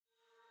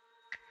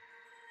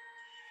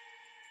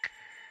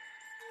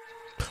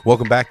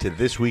Welcome back to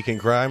This Week in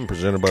Crime,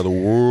 presented by the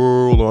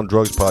World on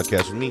Drugs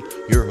podcast with me,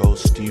 your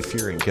host, Steve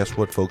Fury. And guess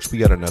what, folks? We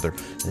got another,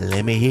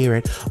 let me hear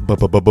it,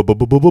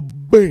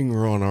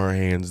 banger on our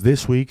hands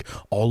this week,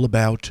 all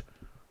about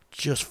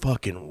just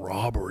fucking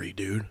robbery,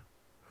 dude.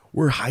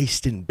 We're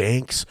heisting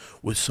banks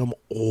with some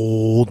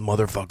old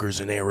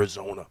motherfuckers in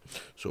Arizona.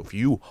 So if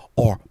you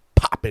are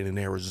popping in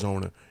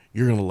Arizona,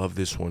 you're going to love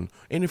this one.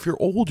 And if you're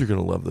old, you're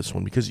going to love this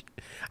one because,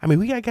 I mean,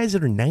 we got guys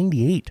that are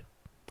 98,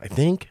 I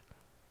think.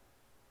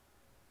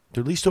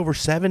 They're at least over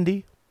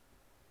 70.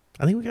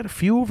 I think we got a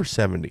few over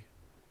 70.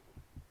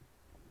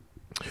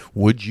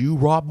 Would you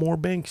rob more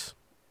banks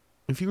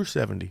if you were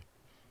 70?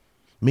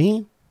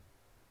 Me?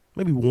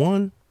 Maybe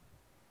one.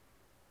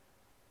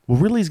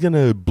 What really is going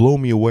to blow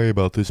me away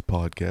about this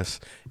podcast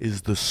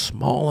is the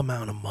small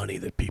amount of money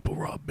that people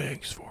rob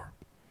banks for.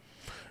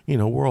 You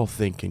know, we're all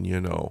thinking,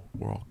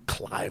 we're all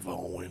Clive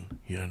Owen,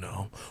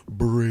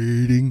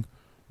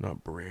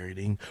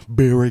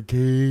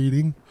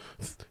 barricading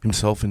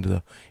himself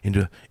into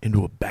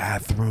a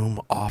bathroom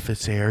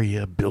office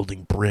area,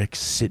 building bricks,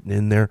 sitting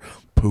in there,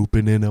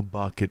 pooping in a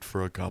bucket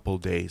for a couple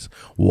days,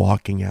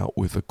 walking out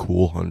with a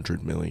cool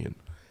 $100 million.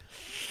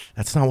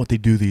 That's not what they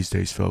do these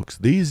days, folks.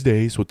 These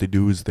days, what they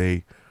do is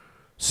they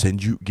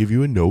give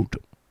you a note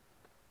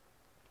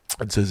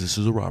that says this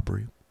is a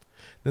robbery.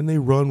 Then they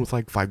run with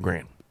like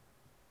 $5,000.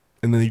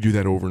 And then they do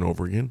that over and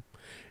over again.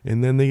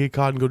 And then they get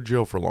caught and go to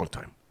jail for a long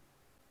time.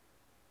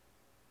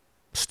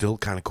 Still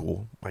kind of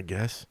cool, I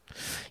guess.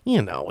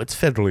 It's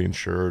federally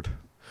insured.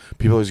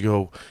 People always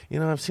go,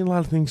 I've seen a lot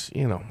of things,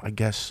 I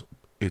guess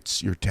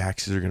it's your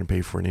taxes are going to pay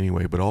for it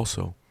anyway. But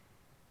also,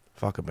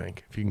 fuck a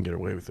bank. If you can get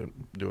away with it,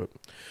 do it.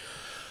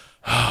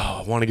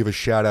 I want to give a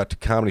shout out to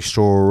Comedy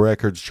Store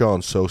Records,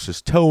 John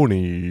Sosis,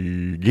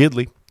 Tony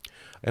Gidley.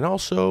 And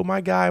also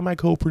my guy, my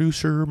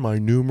co-producer, my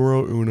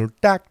numero uno,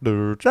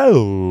 Dr.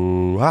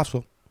 Joe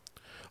Hospital.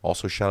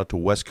 Also, shout out to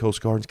West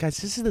Coast Gardens. Guys,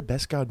 this is the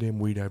best goddamn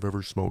weed I've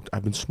ever smoked.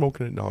 I've been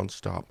smoking it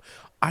nonstop.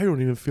 I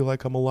don't even feel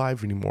like I'm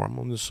alive anymore. I'm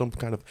on some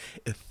kind of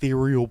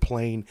ethereal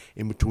plane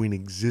in between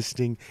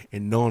existing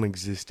and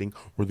non-existing,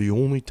 where the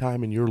only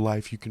time in your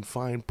life you can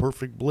find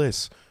perfect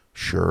bliss.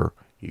 Sure,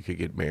 you could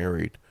get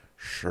married.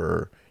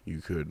 Sure,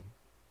 you could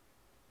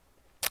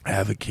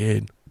have a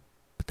kid.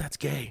 But that's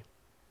gay.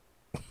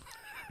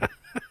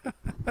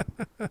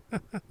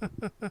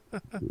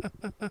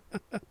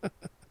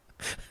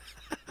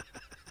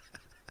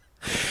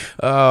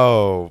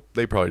 Oh,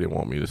 they probably didn't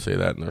want me to say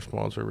that in their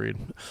sponsor read.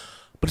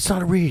 But it's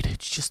not a read.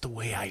 It's just the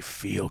way I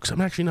feel. Because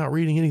I'm actually not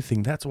reading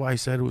anything. That's why I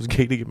said it was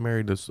gay to get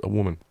married to a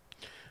woman.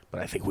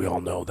 But I think we all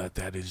know that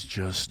that is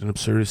just an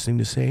absurdist thing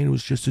to say. And it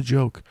was just a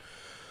joke.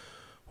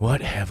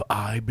 What have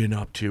I been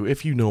up to?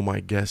 If you know my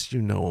guest,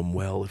 you know him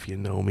well. If you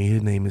know me,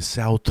 his name is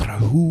Saul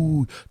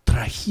Trujillo.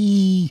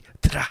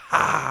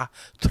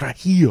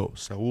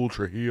 Saul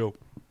Trujillo.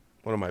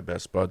 One of my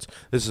best buds.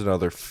 This is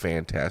another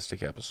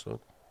fantastic episode.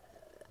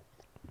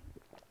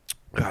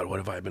 God, what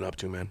have I been up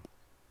to, man?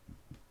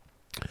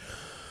 I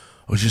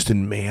was just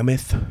in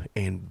Mammoth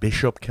and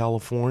Bishop,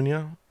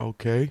 California.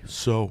 Okay,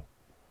 so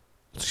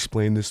let's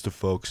explain this to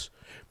folks.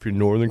 If you're in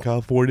Northern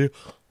California,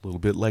 a little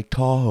bit like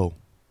Tahoe.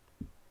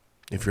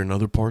 If you're in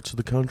other parts of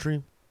the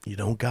country, you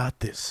don't got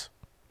this.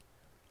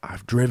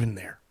 I've driven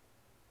there.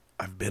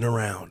 I've been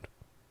around.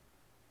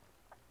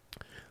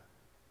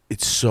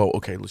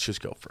 Okay, let's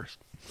just go first.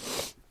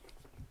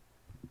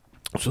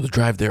 So the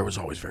drive there was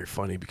always very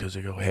funny because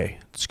they go, hey,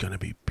 it's going to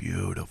be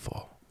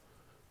beautiful.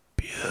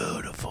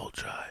 Beautiful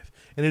drive.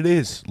 And it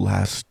is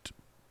last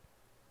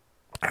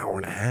hour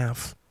and a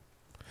half.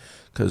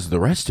 Because the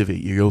rest of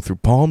it, you go through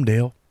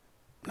Palmdale.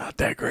 Not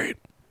that great.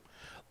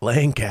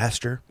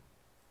 Lancaster.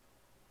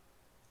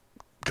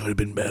 Could have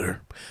been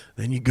better.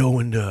 Then you go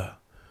into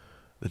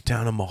the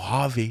town of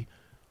Mojave.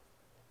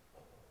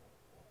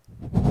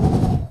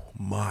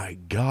 My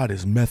God,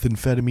 is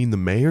methamphetamine the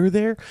mayor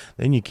there?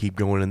 Then you keep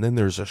going, and then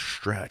there's a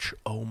stretch.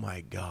 Oh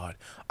my God.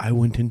 I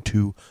went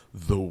into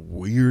the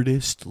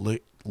weirdest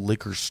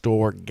liquor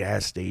store,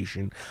 gas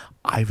station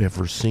I've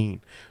ever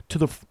seen. To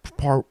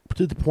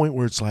the point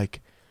where it's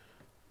like,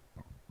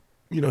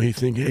 you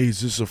think, hey,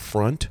 is this a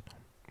front?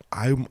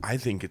 I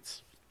think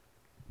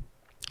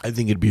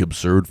it'd be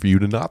absurd for you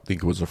to not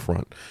think it was a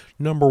front.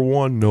 Number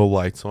one, no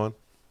lights on.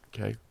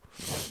 Okay.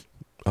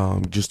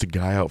 Just a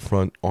guy out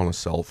front on a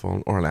cell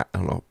phone or on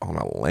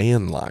a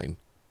landline.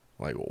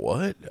 Like,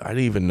 what? I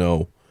didn't even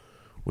know.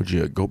 Would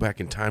you go back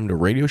in time to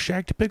Radio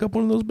Shack to pick up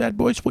one of those bad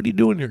boys? What are you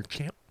doing here,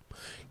 champ?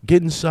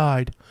 Get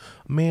inside.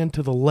 A man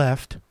to the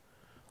left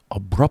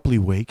abruptly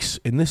wakes,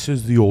 and this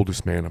is the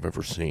oldest man I've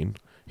ever seen.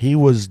 He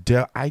was,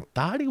 I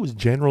thought he was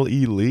General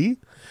E. Lee.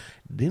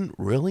 Didn't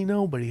really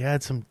know, but he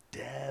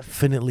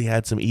definitely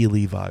had some E.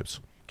 Lee vibes.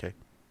 Okay.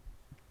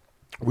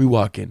 We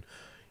walk in.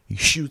 He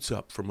shoots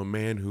up from a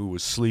man who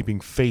was sleeping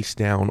face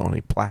down on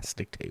a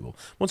plastic table.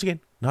 Once again,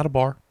 not a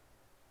bar.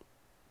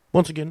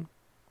 Once again,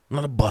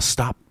 not a bus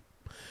stop.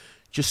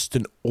 Just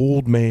an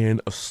old man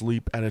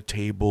asleep at a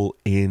table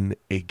in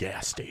a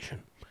gas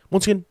station.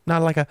 Once again,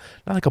 not like a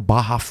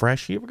Baja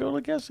Fresh. You ever go to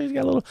a gas station?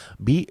 You got a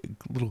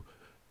little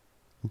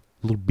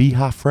A little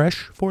Beehive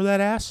Fresh for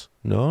that ass?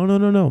 No, no,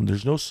 no, no.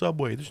 There's no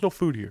Subway. There's no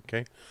food here,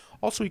 okay?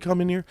 Also, you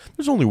come in here,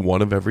 there's only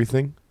one of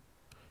everything.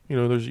 You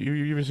know,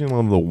 you ever seen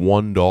one of the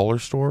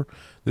 $1 store?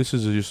 This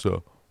is just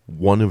a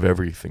one of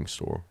everything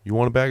store. You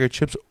want a bag of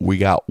chips? We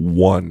got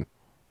one.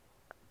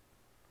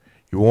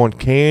 You want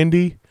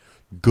candy?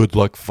 Good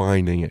luck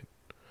finding it.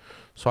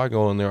 So I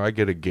go in there, I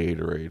get a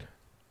Gatorade.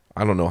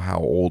 I don't know how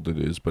old it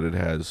is, but it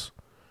has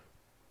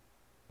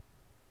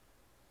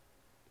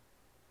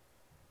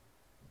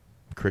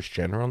Kris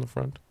Jenner on the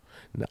front.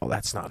 No,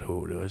 that's not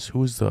who it is.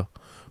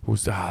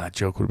 That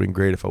joke would have been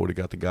great if I would have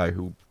got the guy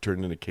who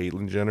turned into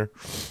Caitlyn Jenner.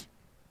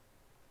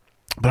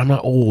 But I'm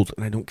not old,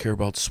 and I don't care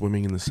about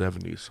swimming in the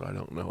 70s, so I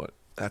don't know it.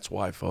 That's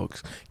why,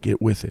 folks.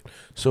 Get with it.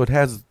 So it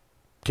has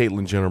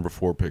Caitlyn Jenner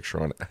before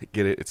picture on it. I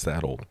get it. It's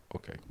that old.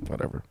 Okay,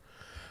 whatever.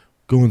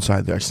 Go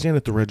inside there. I stand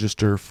at the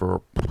register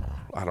for,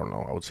 I don't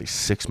know, I would say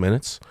 6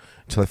 minutes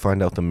until I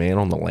find out the man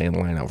on the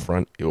landline out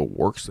front, it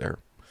works there.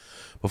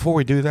 Before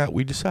we do that,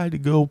 we decide to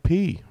go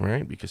pee,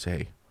 right? Because,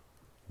 hey,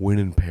 when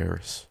in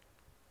Paris.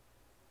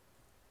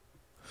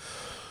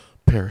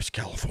 Paris,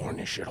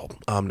 California, shithole.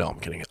 No, I'm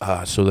kidding.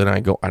 So then I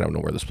don't know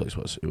where this place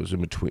was. It was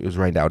in between. It was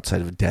right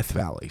outside of Death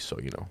Valley. So,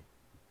 you know,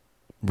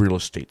 real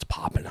estate's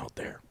popping out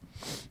there.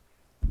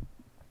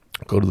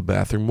 Go to the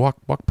bathroom, walk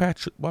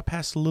past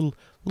a little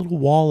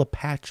wall of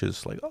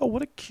patches. Like, oh,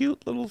 what a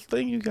cute little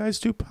thing you guys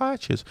do,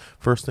 patches.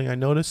 First thing I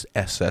notice,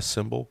 SS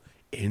symbol.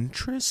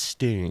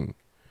 Interesting.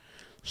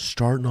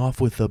 Starting off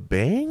with a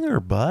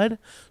banger, bud.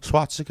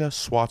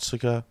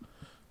 Swastika.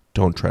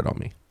 Don't tread on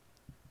me.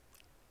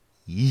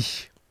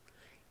 Yeesh.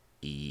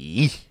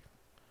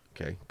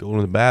 Okay, go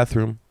to the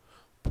bathroom,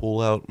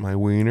 pull out my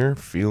wiener,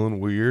 feeling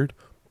weird,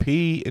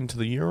 pee into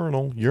the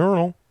urinal.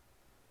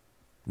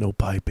 No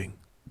piping.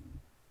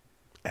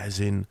 As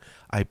in,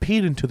 I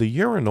peed into the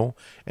urinal,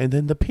 and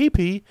then the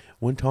pee-pee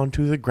went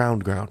onto the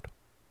ground.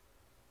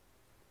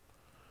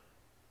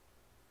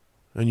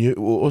 And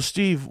well,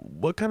 Steve,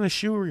 what kind of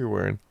shoe are you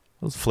wearing?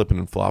 I was flipping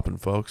and flopping,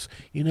 folks.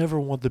 You never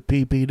want the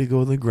pee-pee to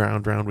go to the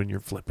ground when you're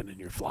flipping and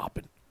you're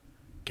flopping.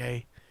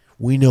 Okay?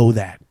 We know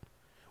that.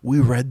 We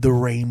read the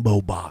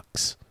rainbow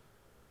box.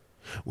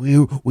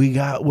 We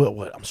got,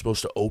 what? I'm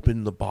supposed to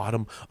open the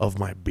bottom of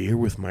my beer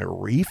with my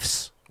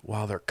reefs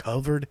while they're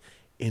covered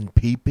in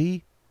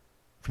pee-pee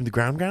from the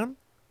ground?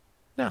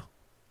 No,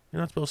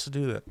 you're not supposed to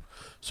do that.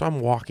 So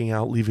I'm walking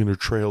out, leaving a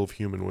trail of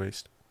human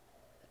waste.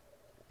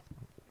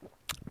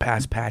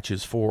 Past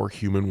patches for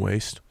human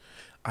waste.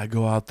 I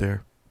go out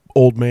there.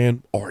 Old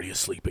man, already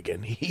asleep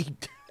again.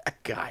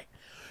 That guy,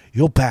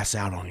 he'll pass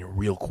out on you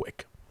real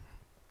quick.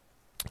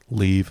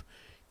 Leave.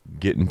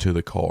 Get into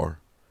the car,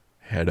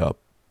 head up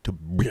to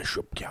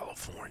Bishop,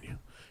 California.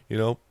 You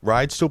know,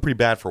 ride's still pretty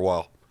bad for a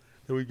while.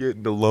 Then we get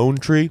into Lone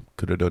Tree.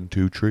 Could have done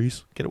 2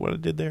 trees. Get what I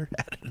did there?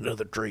 Added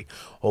another tree.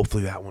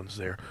 Hopefully that one's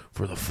there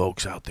for the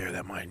folks out there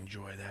that might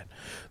enjoy that.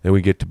 Then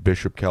we get to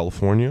Bishop,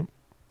 California.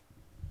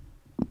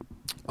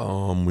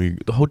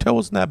 The hotel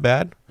wasn't that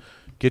bad.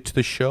 Get to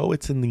the show.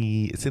 It's in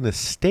a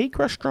steak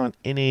restaurant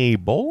in a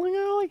bowling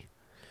alley.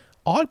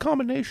 Odd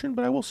combination,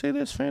 but I will say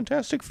this: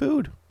 fantastic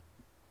food.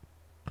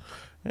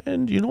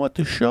 And you know what?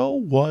 The show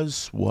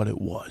was what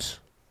it was.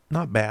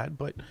 Not bad,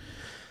 but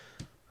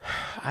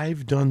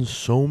I've done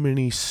so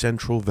many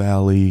Central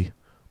Valley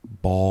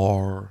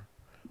bar,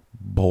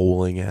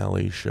 bowling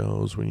alley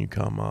shows when you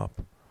come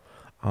up.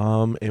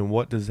 And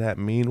what does that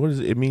mean?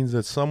 It means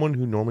that someone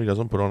who normally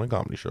doesn't put on a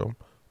comedy show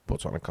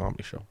puts on a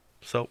comedy show.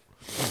 So,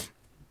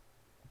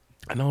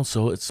 and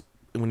also it's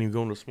when you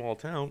go into a small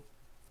town,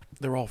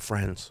 they're all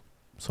friends.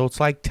 So it's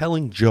like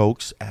telling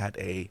jokes at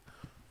a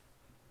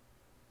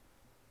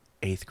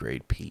 8th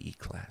grade PE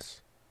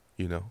class.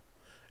 You know,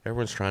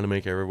 everyone's trying to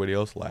make everybody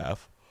else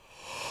laugh.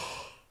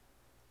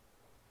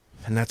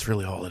 And that's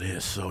really all it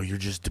is. So you're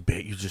just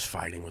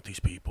fighting with these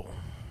people.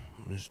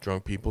 There's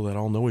drunk people that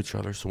all know each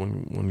other. So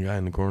when one guy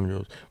in the corner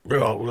goes,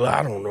 "Bro, well,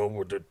 I don't know,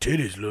 but the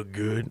titties look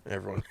good,"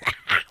 everyone,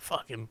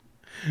 fucking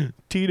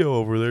Tito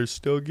over there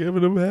still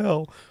giving him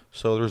hell.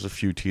 So there's a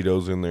few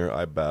Titos in there.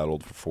 I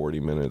battled for 40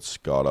 minutes,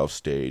 got off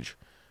stage,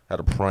 had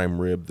a prime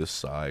rib the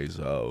size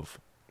of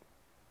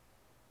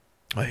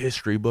a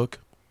history book.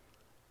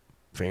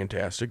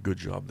 Fantastic. Good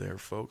job there,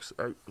 folks.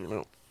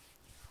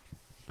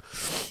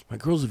 My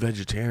girl's a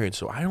vegetarian,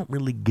 so I don't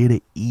really get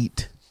to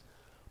eat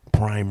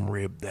prime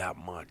rib that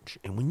much.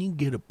 And when you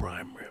get a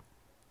prime rib,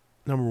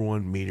 number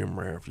one, medium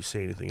rare. If you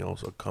say anything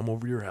else, I'll come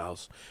over to your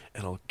house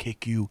and I'll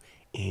kick you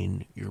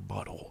in your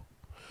butthole.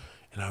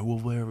 And I will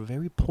wear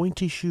very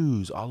pointy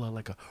shoes, a la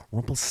like a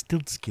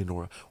Rumpelstiltskin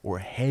or a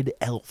head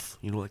elf.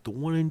 You know, like the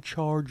one in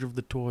charge of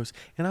the toys.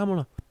 And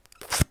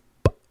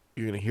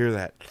you're going to hear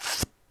that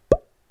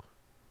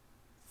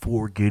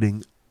for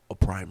getting a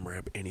prime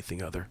rib,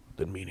 anything other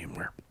than medium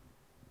rare.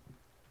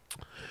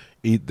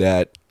 Eat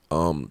that.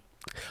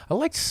 I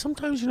like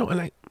sometimes,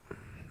 okay.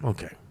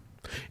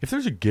 If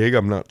there's a gig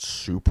I'm not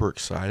super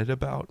excited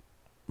about,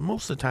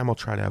 most of the time I'll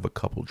try to have a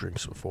couple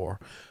drinks before.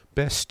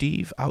 Best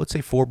Steve, I would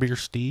say 4 Beer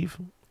Steve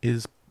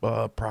is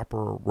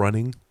proper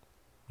running,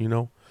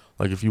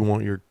 Like if you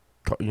want your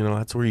You know,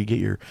 that's where you get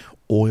your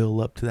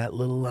oil up to that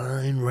little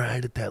line,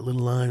 right at that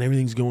little line.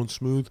 Everything's going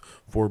smooth.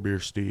 4 Beer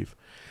Steve.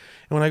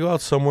 And when I go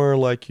out somewhere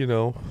like, you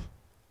know,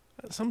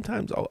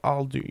 sometimes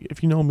I'll do,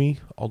 if you know me,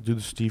 I'll do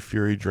the Steve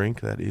Fury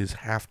drink that is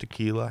half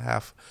tequila,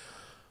 half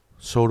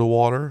soda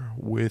water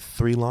with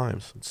 3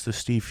 limes. It's the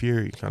Steve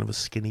Fury, kind of a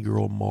skinny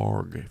girl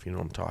marg, if you know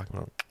what I'm talking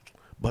about.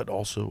 But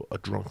also a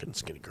drunken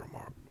skinny girl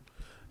marg.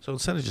 So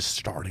instead of just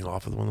starting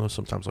off with one of those,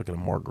 sometimes I'll get a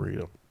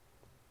margarita.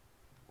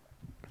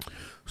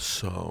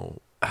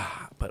 So,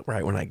 but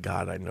right when I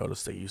got it, I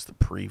noticed they used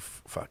the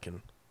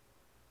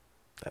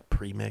that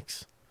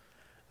premix,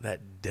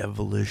 that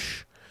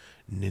devilish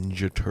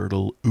Ninja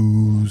Turtle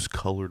ooze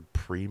colored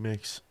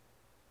premix.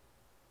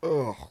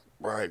 Oh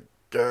my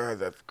God,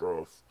 that's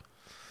gross.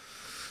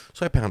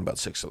 So I pounded about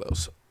 6 of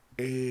those.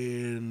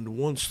 And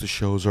once the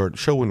show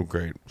went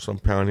great, so I'm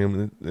pounding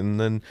him, and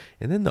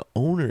then the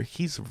owner,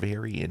 he's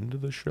very into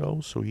the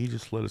show, so he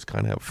just let us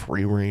kind of have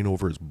free reign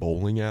over his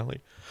bowling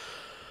alley.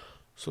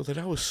 So that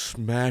I was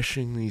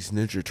smashing these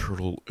Ninja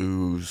Turtle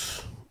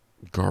ooze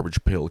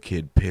Garbage Pail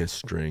Kid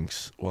piss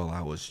drinks while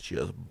I was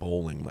just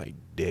bowling my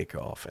dick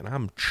off, and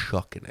I'm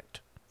chucking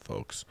it,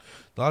 folks.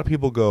 A lot of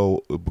people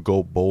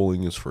go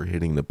bowling is for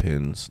hitting the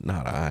pins.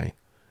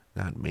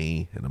 Not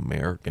me, an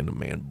American, a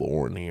man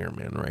born here,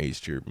 man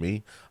raised here.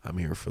 Me, I'm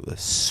here for the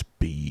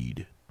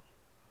speed.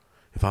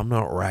 If I'm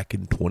not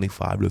racking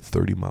 25 to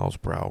 30 miles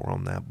per hour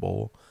on that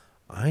bowl,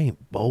 I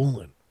ain't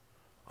bowling.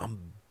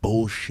 I'm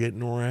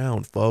bullshitting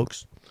around,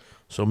 folks.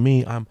 So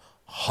me, I'm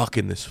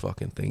hucking this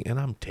fucking thing, and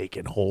I'm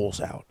taking holes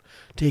out.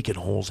 Taking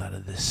holes out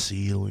of the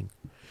ceiling.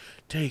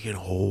 Taking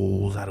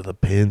holes out of the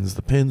pins.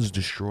 The pins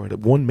destroyed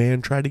it. One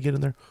man tried to get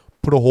in there,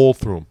 put a hole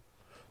through him.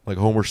 Like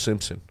Homer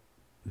Simpson.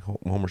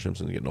 Homer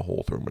Simpson's getting a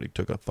hole through him, but he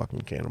took a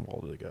fucking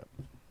cannonball to the gut.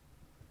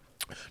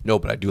 No,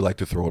 but I do like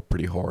to throw it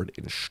pretty hard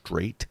and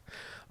straight.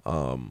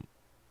 I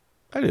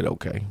did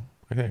okay.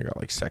 I think I got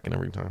like second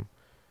every time.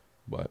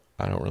 But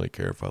I don't really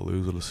care if I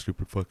lose in a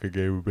stupid fucking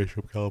game of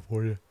Bishop,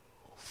 California.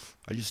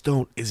 I just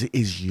don't.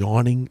 Is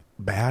yawning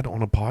bad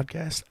on a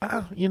podcast?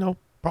 You know,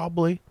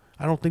 probably.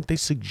 I don't think they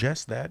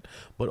suggest that.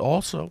 But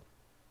also,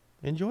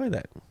 enjoy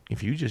that.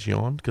 If you just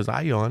yawned, because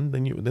I yawned,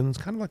 then it's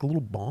kind of like a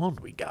little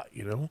bond we got,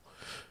 you know?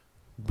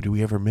 Did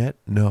we ever met?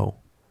 No.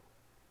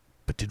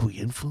 But did we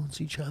influence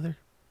each other?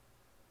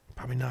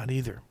 Probably not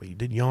either. But you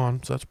did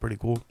yawn, so that's pretty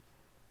cool.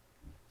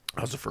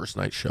 That was the first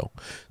night show.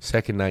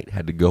 Second night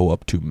had to go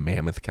up to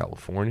Mammoth,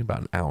 California,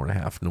 about an hour and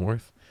a half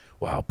north.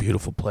 Wow,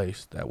 beautiful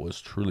place. That was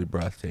truly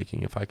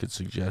breathtaking. If I could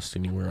suggest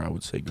anywhere, I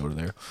would say go to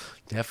there.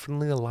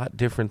 Definitely a lot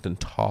different than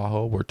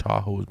Tahoe, where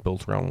Tahoe is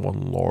built around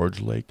one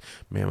large lake.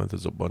 Mammoth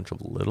is a bunch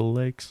of little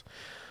lakes.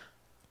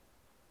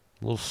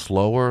 A little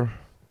slower.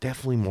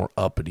 Definitely more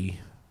uppity.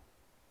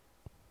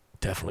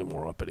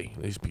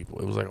 These people,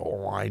 it was like a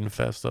wine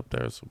fest up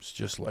there, so it's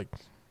just like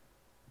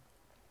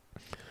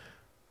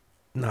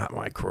not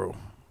my crew.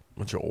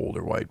 Bunch of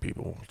older white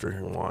people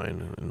drinking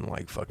wine and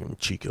like fucking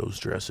Chico's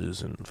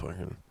dresses and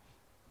fucking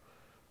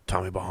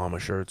Tommy Bahama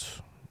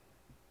shirts.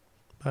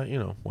 But, you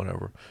know,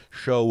 whatever.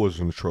 Show was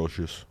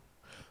atrocious.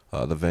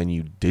 The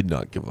venue did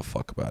not give a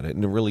fuck about it,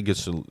 and it really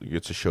gets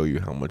to show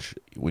you how much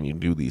when you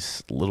do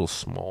these little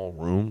small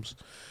rooms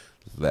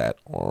that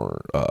are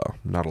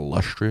not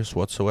illustrious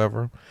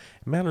whatsoever.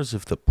 It matters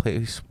if the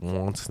place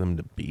wants them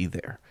to be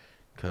there,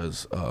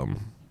 because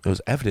it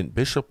was evident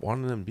Bishop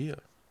wanted them to be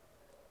there.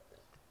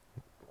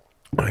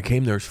 When I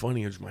came there, it's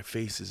funny, my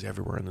face is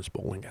everywhere in this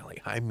bowling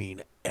alley. I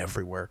mean,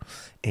 everywhere.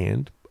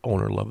 And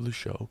owner loved the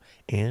show,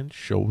 and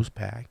show was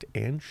packed,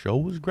 and show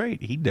was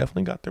great. He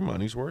definitely got their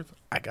money's worth.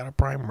 I got a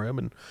prime rib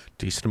and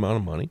decent amount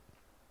of money.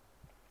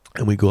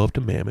 And we go up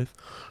to Mammoth,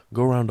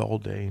 go around all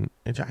day,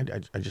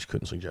 and I just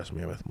couldn't suggest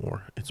Mammoth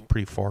more. It's a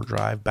pretty far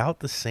drive, about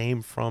the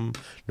same from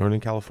Northern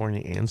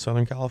California and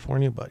Southern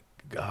California, but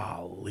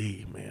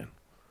golly, man.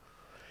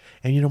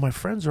 And, you know, my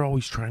friends are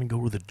always trying to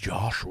go to the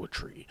Joshua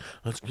Tree.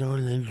 Let's go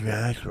to the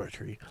Joshua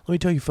Tree. Let me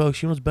tell you,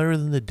 folks, you know what's better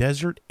than the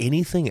desert?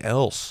 Anything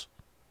else.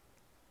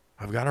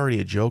 I've got already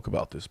a joke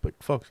about this, but,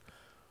 folks,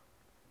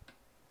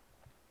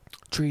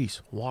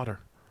 trees, water.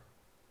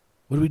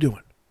 What are we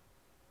doing?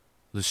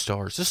 The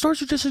stars. The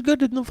stars are just as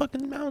good as the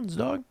fucking mountains,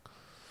 dog.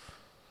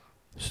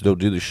 So don't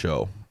do the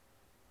show.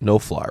 No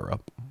flyer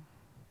up.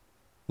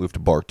 We have to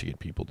bark to get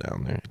people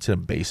down there. It's in a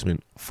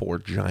basement, 4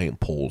 giant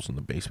poles in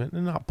the basement.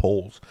 And not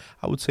poles.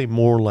 I would say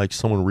more like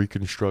someone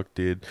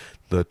reconstructed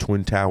the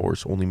Twin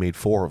Towers, only made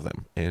 4 of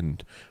them,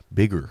 and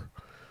bigger.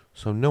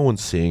 So no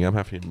one's seeing. I'm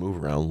having to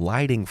move around.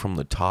 Lighting from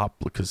the top,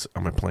 because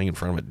I'm playing in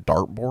front of a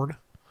dartboard.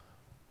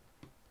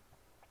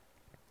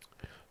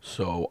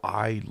 So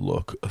I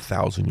look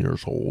 1,000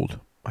 years old.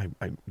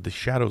 The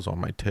shadows on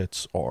my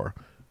tits are,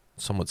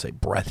 some would say,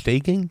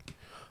 breathtaking.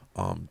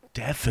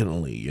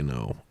 Definitely, you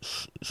know,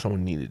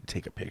 someone needed to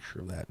take a picture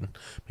of that and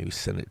maybe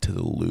send it to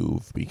the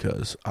Louvre,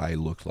 because I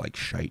looked like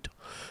shite.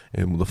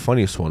 And the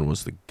funniest one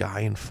was the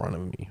guy in front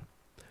of me.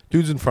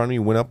 Dudes in front of me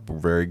went up, were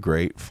very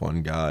great,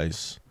 fun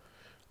guys.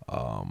 2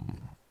 of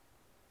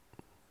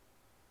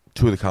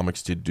the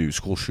comics did do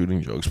school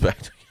shooting jokes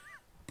back.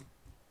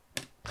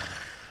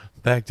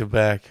 back to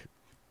back,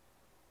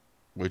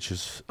 which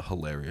is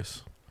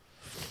hilarious.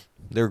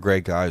 They're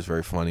great guys,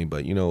 very funny,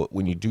 but you know,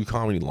 when you do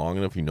comedy long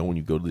enough, you know, when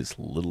you go to this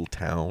little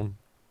town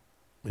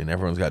and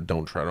everyone's got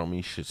 "Don't Tread on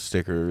Me" shit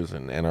stickers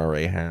and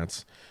NRA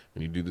hats,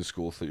 when you do the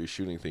school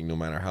shooting thing, no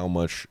matter how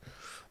much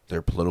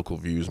their political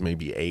views may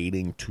be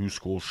aiding to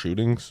school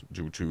shootings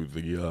due to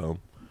the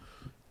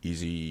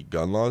easy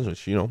gun laws,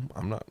 which, you know,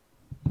 I'm not,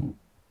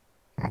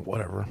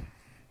 whatever.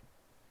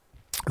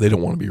 They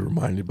don't want to be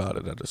reminded about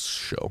it at a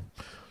show.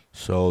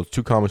 So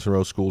 2 comics in a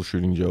row, school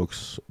shooting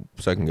jokes.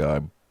 Second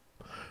guy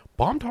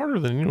bombed harder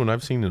than anyone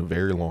I've seen in a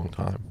very long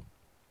time.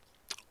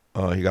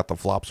 He got the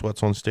flop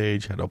sweats on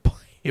stage.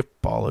 He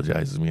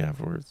apologizes to me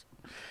afterwards.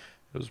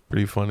 It was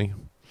pretty funny.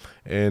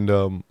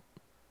 And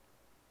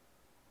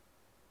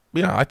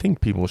yeah, I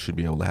think people should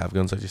be able to have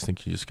guns. I just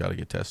think you just got to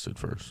get tested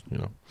first. You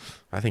know,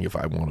 I think if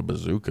I want a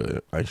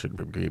bazooka, I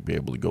should be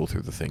able to go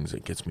through the things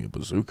that gets me a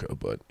bazooka.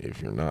 But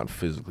if you're not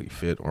physically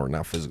fit, or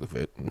not physically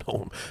fit,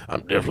 no,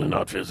 I'm definitely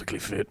not physically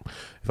fit.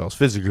 If I was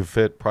physically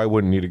fit, probably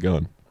wouldn't need a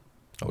gun.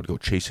 I would go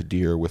chase a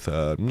deer with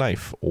a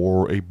knife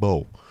or a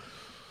bow.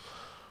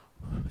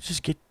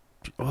 Just get,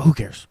 well, who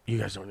cares? You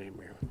guys don't need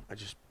me. I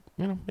just,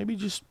 you know, maybe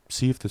just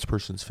see if this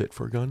person's fit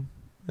for a gun,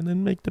 and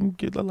then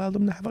allow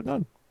them to have a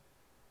gun.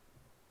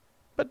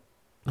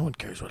 No one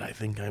cares what I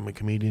think. I am a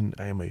comedian.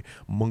 I am a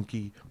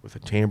monkey with a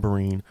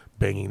tambourine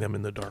banging them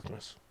in the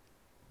darkness.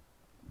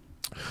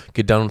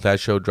 Get done with that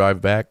show,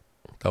 drive back.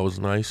 That was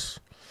nice.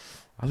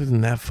 Other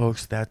than that,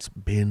 folks, that's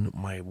been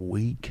my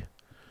week.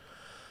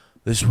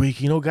 This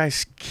week, you know,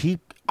 guys,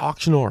 keep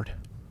Oxnard.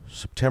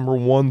 September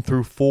 1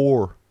 through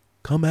 4.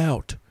 Come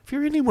out. If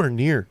you're anywhere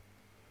near.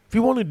 If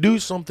you want to do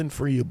something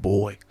for your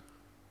boy,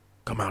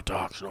 come out to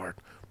Oxnard.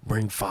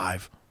 Bring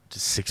 5 to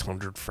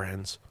 600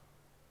 friends.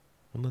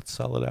 And let's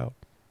sell it out.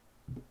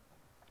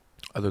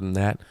 Other than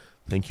that,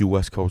 thank you,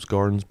 West Coast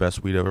Gardens.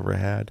 Best weed I've ever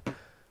had.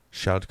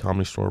 Shout out to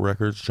Comedy Store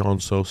Records, John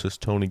Sosis,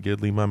 Tony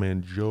Gidley, my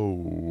man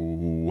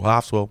Joe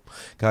Hofswell.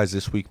 Guys,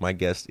 this week my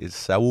guest is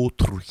Saul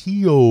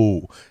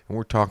Trujillo. And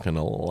we're talking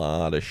a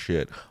lot of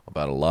shit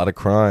about a lot of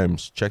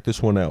crimes. Check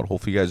this one out.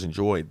 Hopefully you guys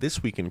enjoy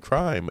This Week in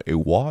Crime, a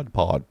Wad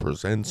Pod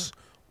presents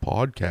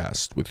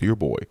podcast with your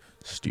boy,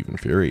 Stephen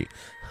Fury.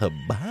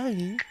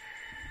 Bye.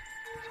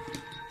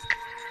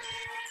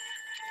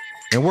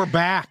 And we're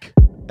back.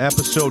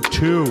 Episode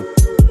 2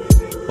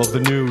 of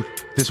the new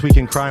This Week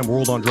in Crime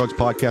World on Drugs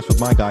podcast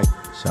with my guy,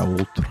 Saul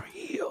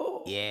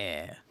Trujillo.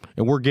 Yeah.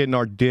 And we're getting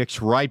our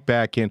dicks right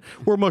back in.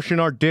 We're mushing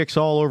our dicks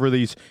all over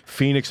these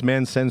Phoenix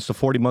men sentenced to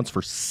 40 months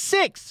for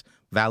 6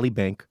 Valley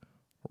Bank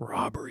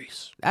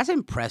robberies. That's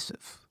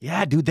impressive.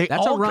 Yeah, dude, they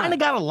That's all a run. kind of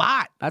got a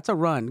lot. That's a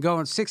run.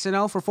 Going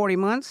 6-0 for 40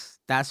 months,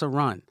 that's a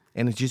run.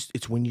 And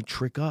it's when you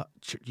trick up.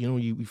 You know,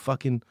 you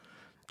fucking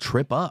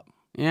trip up.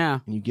 Yeah.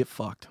 And you get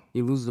fucked.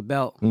 You lose the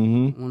belt.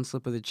 Mm-hmm. One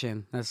slip of the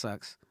chin. That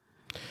sucks.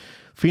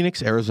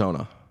 Phoenix,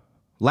 Arizona.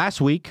 Last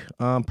week,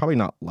 probably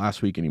not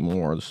last week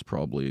anymore. This is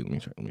probably, let me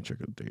check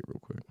the date real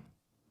quick.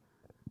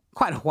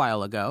 Quite a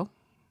while ago.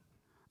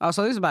 Oh,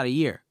 so this is about a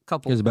year.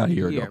 It was about a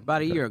year ago.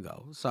 About a year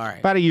ago. Sorry.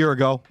 About a year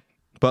ago.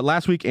 But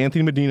last week,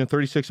 Anthony Medina,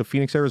 36, of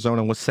Phoenix,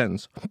 Arizona, was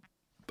sentenced.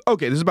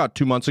 Okay, this is about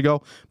 2 months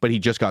ago, but he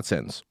just got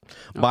sentenced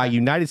by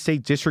United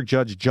States District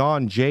Judge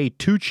John J.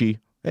 Tucci.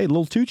 Hey,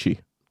 Lil Tucci.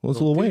 What's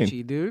Lil Wayne?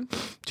 Tucci, dude.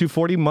 To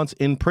 40 months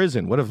in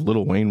prison. What if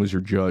Lil Wayne was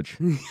your judge?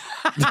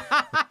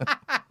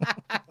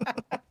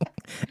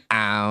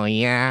 Oh,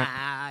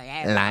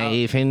 yeah.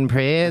 Life in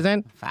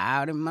prison.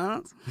 40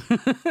 months.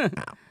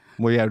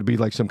 Well, yeah, it would be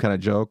like some kind of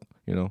joke,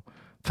 you know.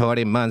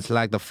 40 months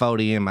like the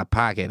 40 in my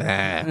pocket.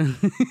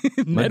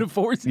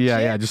 Metaphors?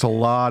 Yeah, just a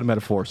lot of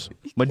metaphors.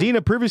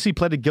 Medina previously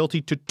pleaded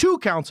guilty to 2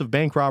 counts of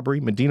bank robbery.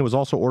 Medina was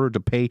also ordered to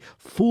pay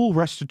full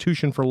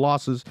restitution for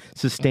losses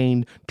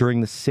sustained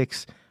during the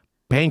 6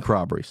 bank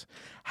robberies.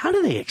 How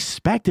do they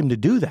expect him to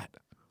do that?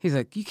 He's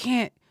like, you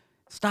can't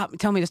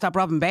tell me to stop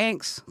robbing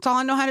banks. That's all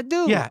I know how to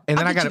do. Yeah, and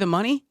then I'll I get got you the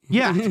money.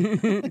 Yeah.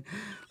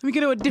 Let me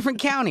go to a different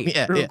county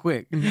real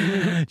quick.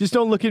 Just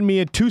don't look at me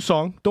at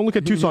Tucson. Don't look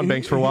at Tucson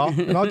banks for a while,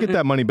 and I'll get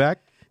that money back.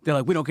 They're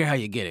like, we don't care how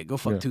you get it. Go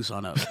fuck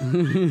Tucson up.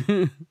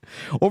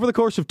 Over the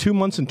course of 2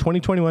 months in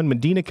 2021,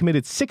 Medina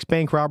committed 6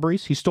 bank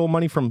robberies. He stole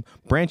money from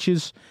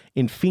branches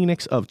in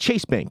Phoenix of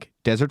Chase Bank,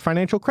 Desert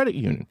Financial Credit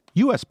Union,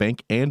 U.S.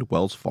 Bank, and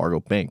Wells Fargo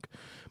Bank.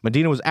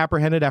 Medina was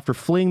apprehended after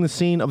fleeing the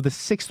scene of the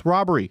 6th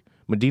robbery.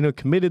 Medina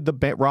committed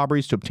the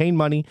robberies to obtain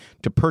money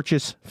to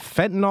purchase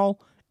fentanyl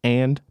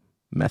and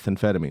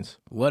methamphetamines.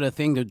 What a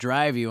thing to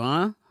drive you,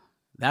 huh?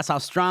 That's how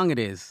strong it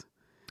is.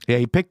 Yeah,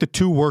 he picked the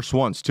 2 worst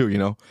ones, too, you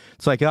know?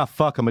 It's like,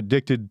 fuck, I'm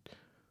addicted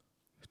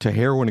to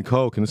heroin and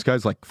coke, and this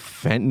guy's like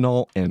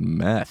fentanyl and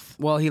meth.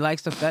 Well, he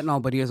likes the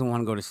fentanyl, but he doesn't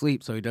want to go to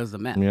sleep, so he does the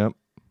meth. Yep.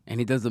 And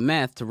he does the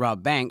meth to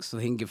rob banks so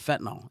he can get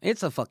fentanyl.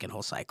 It's a fucking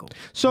whole cycle.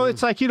 So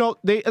it's like, you know,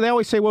 they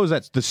always say, what was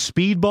that? The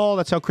speedball?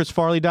 That's how Chris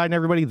Farley died and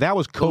everybody? That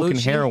was coke and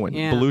heroin.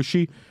 Yeah.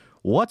 Belushi.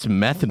 What's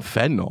meth and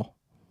fentanyl?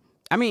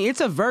 I mean,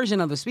 it's a version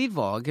of the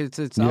speedball.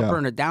 It's upper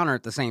and a downer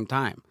at the same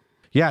time.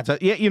 Yeah,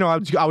 you know,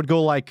 I would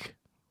go like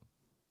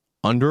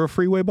under a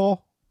freeway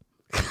ball.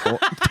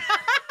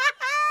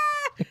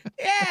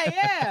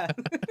 yeah.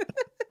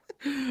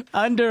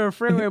 Under a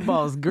freeway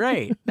ball is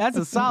great. That's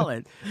a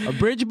solid. A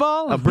bridge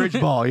ball? A bridge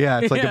ball, yeah.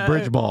 It's like a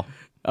bridge ball.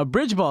 A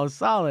bridge ball is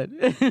solid.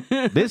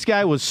 This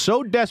guy was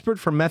so desperate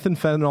for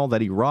methamphetamine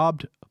that he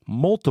robbed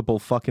multiple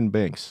fucking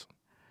banks.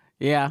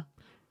 Yeah.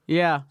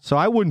 Yeah. So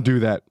I wouldn't do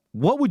that.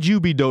 What would you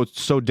be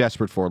so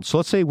desperate for? So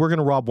let's say we're going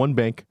to rob one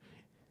bank,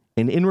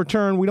 and in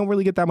return, we don't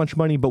really get that much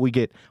money, but we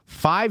get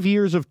 5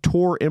 years of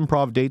tour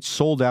improv dates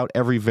sold out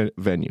every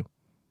venue.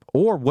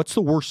 Or what's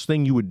the worst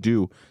thing you would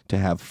do to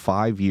have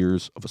 5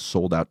 years of a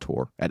sold out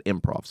tour at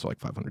improv, so like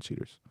 500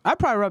 seaters? I'd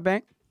probably rob a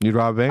bank. You'd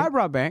rob a bank? I'd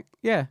rob a bank.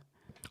 Yeah.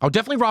 I'll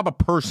definitely rob a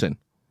person.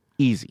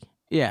 Easy.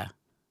 Yeah.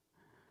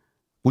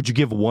 Would you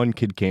give one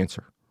kid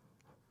cancer?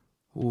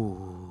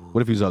 Ooh.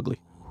 What if he's ugly?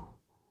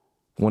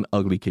 One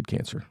ugly kid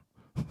cancer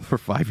for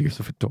 5 years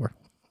of a tour.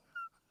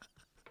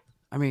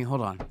 I mean,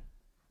 hold on.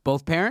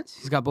 Both parents?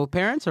 He's got both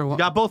parents or what?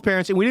 Got both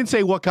parents, and we didn't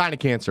say what kind of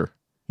cancer.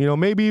 You know,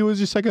 maybe it was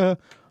just like a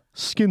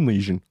skin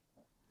lesion.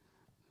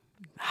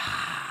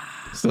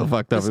 Still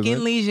fucked up. The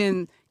skin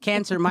lesion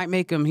cancer might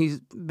make him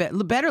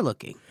better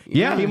looking.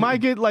 Yeah, he might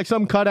get like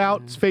some cut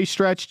out, his face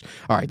stretched.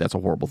 All right, that's a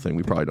horrible thing.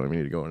 We probably don't even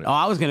need to go into it. Oh,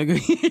 I was going to go.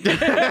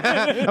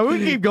 We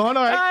can keep going.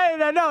 All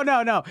right.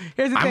 No.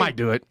 Here's the thing. I might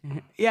do it.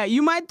 Yeah,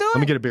 you might do it?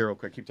 Let me get a beer real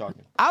quick. Keep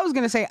talking. I was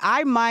going to say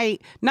I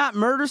might not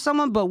murder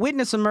someone, but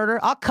witness a murder.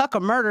 I'll cuck a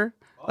murder.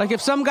 Like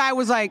if some guy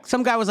was like,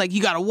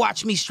 you got to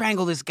watch me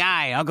strangle this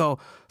guy. I'll go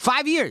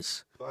 5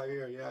 years. 5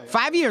 years, yeah.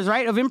 5 years,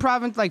 right? Of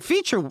improv and like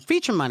feature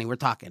money we're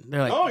talking.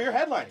 They're like, Oh, you're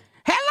headlining.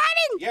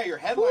 headlining? Yeah, you're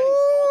headlining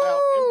sold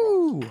out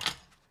improv.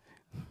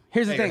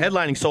 Here's the thing. You're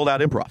headlining sold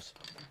out improvs.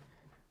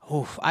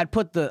 Oof, I'd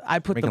put the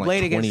Making like blade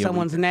 20 against a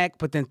someone's week. neck,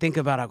 but then think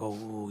about it, I go,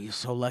 ooh, you're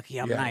so lucky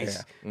I'm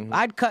nice. Yeah. Mm-hmm.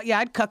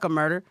 I'd cuck a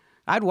murder.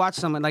 I'd watch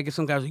someone, like if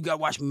some guy was like, you gotta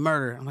watch me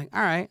murder. I'm like,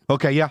 all right.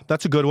 Okay, yeah,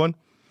 that's a good one.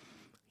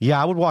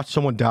 Yeah, I would watch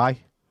someone die.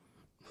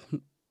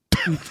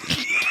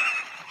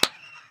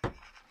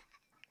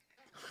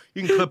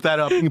 You can clip that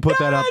up. You can put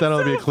that up.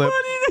 That'll be a clip.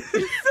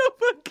 Funny. It's so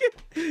fucking,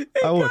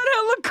 it I would. got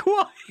hella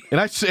quiet. And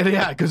I said,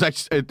 yeah, because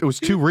it was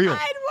too real.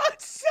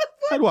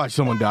 I'd watch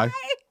someone die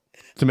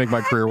to make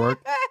my career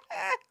work.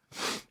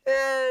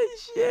 Oh,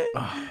 shit.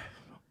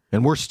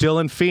 And we're still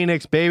in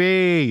Phoenix,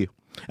 baby.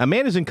 A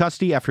man is in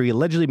custody after he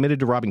allegedly admitted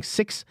to robbing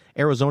 6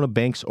 Arizona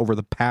banks over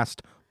the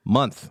past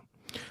month.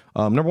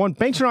 Number one,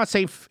 banks are not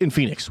safe in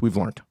Phoenix, we've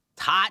learned.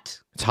 It's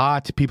hot. It's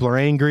hot. People are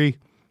angry.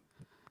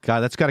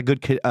 God, that's got a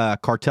good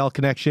cartel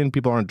connection.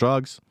 People are on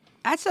drugs.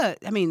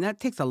 That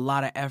takes a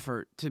lot of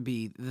effort to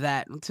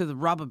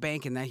rob a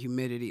bank in that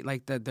humidity,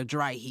 like the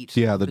dry heat.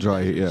 Yeah, the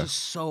dry heat, yeah. It's just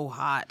so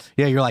hot.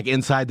 Yeah, you're like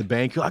inside the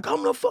bank. You're like, I'm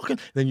gonna fucking.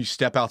 Then you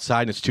step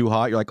outside and it's too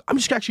hot. You're like, I'm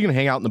just actually gonna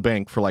hang out in the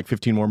bank for like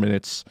 15 more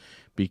minutes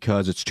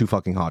because it's too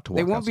fucking hot to walk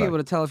They won't outside. be able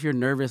to tell if you're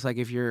nervous, like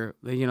if you're,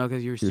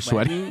 because you're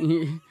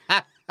sweating.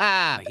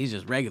 Like, he's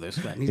just regular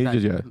sweating.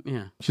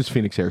 Yeah. It's just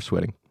Phoenix air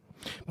sweating.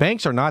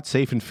 Banks are not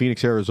safe in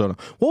Phoenix, Arizona.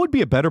 What would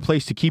be a better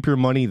place to keep your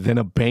money than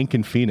a bank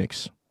in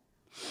Phoenix?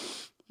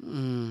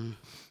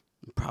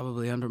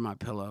 Probably under my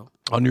pillow.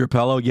 Under your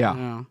pillow?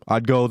 Yeah.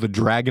 I'd go the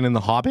Dragon and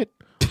the Hobbit.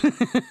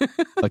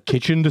 A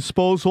kitchen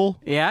disposal.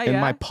 Yeah, and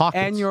my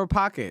pockets. And your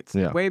pockets.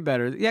 Yeah. Way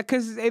better. Yeah,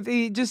 because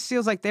it just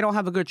feels like they don't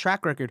have a good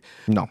track record.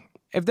 No.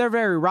 If they're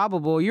very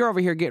robbable, you're over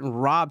here getting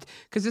robbed.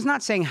 Because it's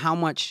not saying how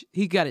much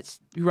he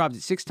robbed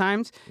it 6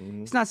 times.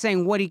 Mm-hmm. It's not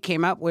saying what he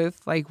came up with.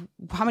 Like,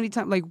 how many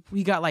times? Like,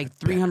 he got like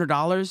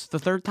 $300 the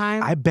third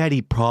time. I bet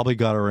he probably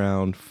got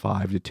around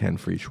 5 to 10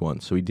 for each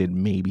one. So he did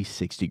maybe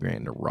 60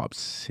 grand to rob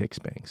 6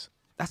 banks.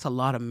 That's a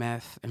lot of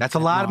meth. That's a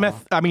lot of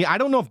meth. I mean, I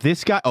don't know if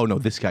this guy. Oh no,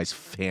 this guy's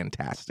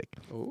fantastic.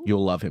 Ooh.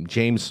 You'll love him.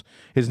 James.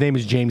 His name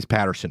is James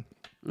Patterson.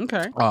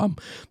 Okay.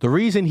 The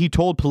reason he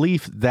told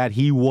police that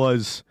he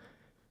was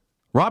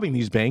robbing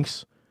these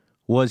banks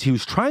was he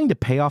was trying to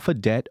pay off a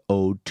debt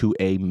owed to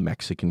a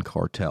Mexican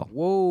cartel.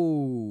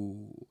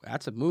 Whoa,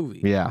 that's a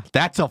movie. Yeah,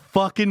 that's a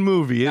fucking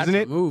movie, isn't it?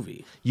 That's a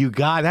movie.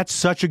 That's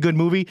such a good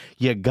movie.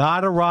 You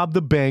gotta rob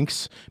the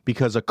banks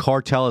because a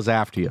cartel is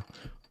after you.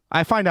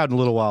 I find out in a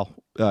little while.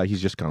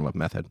 He's just kind of a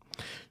meth head.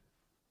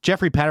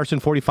 Jeffrey Patterson,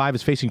 45,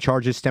 is facing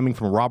charges stemming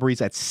from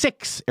robberies at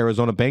 6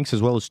 Arizona banks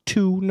as well as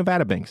 2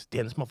 Nevada banks.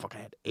 Damn, this motherfucker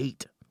had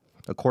 8,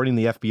 according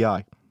to the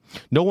FBI.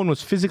 No one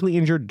was physically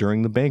injured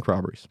during the bank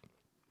robberies.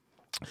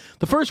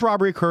 The first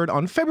robbery occurred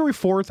on February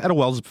 4th at a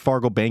Wells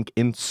Fargo bank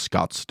in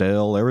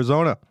Scottsdale,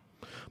 Arizona.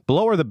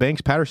 Below are the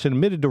banks Patterson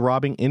admitted to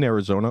robbing in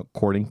Arizona,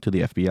 according to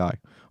the FBI.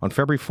 On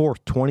February 4th,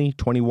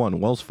 2021,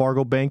 Wells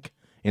Fargo Bank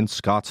in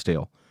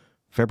Scottsdale.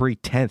 February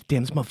 10th,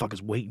 damn, this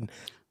motherfucker's waiting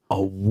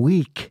a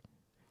week.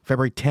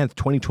 February 10th,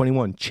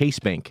 2021, Chase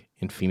Bank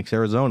in Phoenix,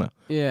 Arizona.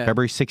 Yeah.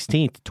 February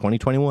 16th,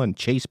 2021,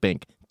 Chase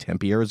Bank,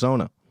 Tempe,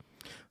 Arizona.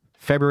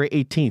 February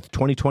 18th,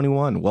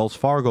 2021, Wells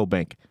Fargo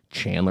Bank,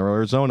 Chandler,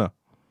 Arizona.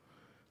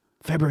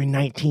 February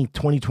 19th,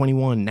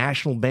 2021,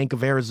 National Bank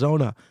of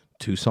Arizona,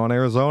 Tucson,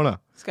 Arizona.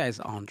 This guy's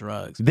on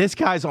drugs. This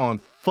guy's on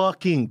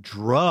fucking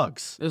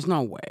drugs. There's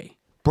no way.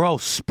 Bro,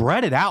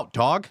 spread it out,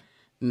 dog.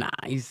 Nah,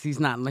 he's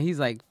not. He's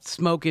like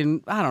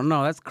smoking. I don't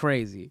know. That's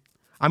crazy.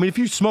 I mean, if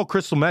you smoke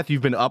crystal meth,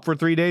 you've been up for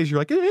 3 days, you're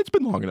like, it's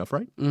been long enough,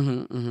 right?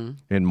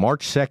 In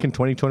March 2nd,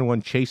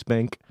 2021, Chase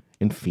Bank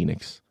in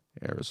Phoenix,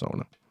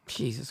 Arizona.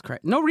 Jesus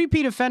Christ. No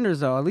repeat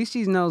offenders, though. At least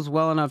he knows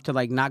well enough to,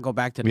 like, not go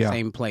back to the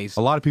same place.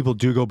 A lot of people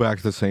do go back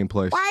to the same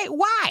place.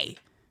 Why?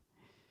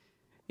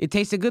 It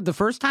tasted good the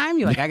first time?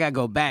 You're like, I got to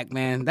go back,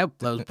 man. That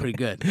was pretty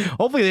good.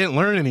 Hopefully they didn't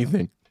learn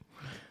anything.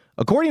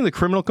 According to the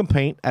criminal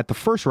complaint, at the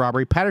first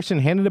robbery, Patterson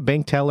handed a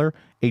bank teller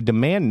a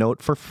demand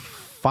note for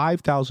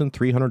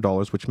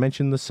 $5,300, which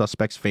mentioned the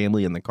suspect's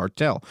family and the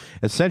cartel.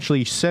 Essentially,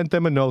 he sent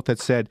them a note that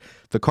said,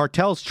 the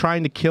cartel's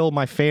trying to kill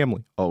my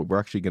family. Oh, we're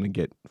actually going to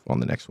get on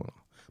the next one.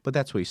 But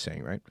that's what he's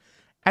saying, right?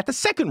 At the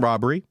second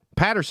robbery,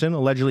 Patterson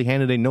allegedly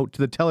handed a note to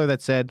the teller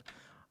that said,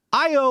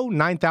 I owe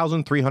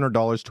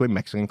 $9,300 to a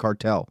Mexican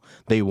cartel.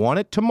 They want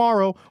it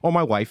tomorrow or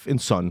my wife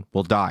and son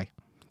will die.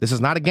 This is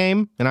not a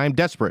game, and I am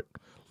desperate.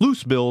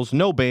 Loose bills,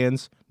 no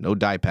bands, no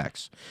die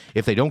packs.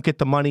 If they don't get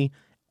the money,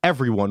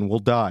 everyone will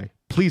die.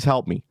 Please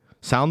help me.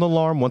 Sound the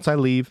alarm once I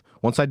leave.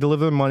 Once I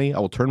deliver the money, I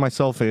will turn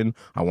myself in.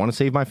 I want to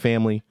save my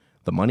family.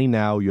 The money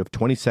now. You have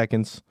 20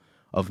 seconds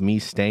of me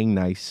staying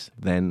nice.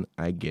 Then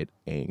I get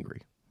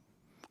angry.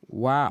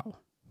 Wow.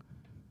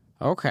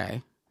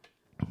 Okay.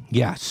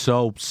 Yeah,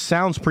 so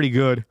sounds pretty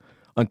good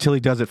until he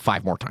does it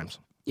 5 more times.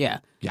 Yeah.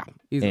 Yeah,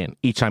 and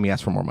each time he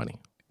asks for more money.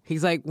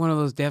 He's like one of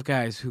those deaf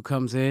guys who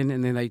comes in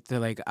and then they're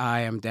like,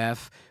 I am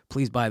deaf.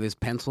 Please buy this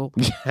pencil.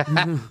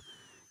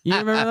 You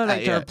remember that?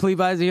 Like, Yeah. please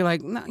buy it. You're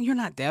like, no, you're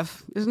not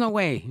deaf. There's no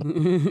way.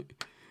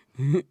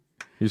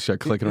 You start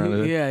clicking around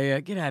it. Yeah.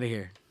 Get out of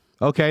here.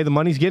 Okay, the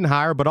money's getting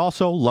higher, but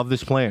also love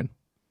this plan.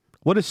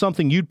 What is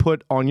something you'd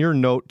put on your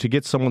note to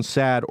get someone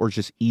sad or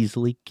just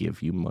easily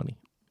give you money?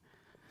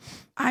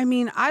 I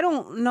mean, I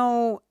don't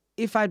know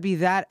if I'd be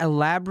that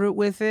elaborate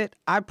with it.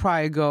 I'd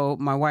probably go,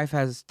 my wife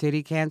has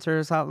titty cancer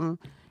or something.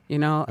 You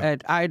know,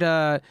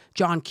 I'd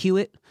John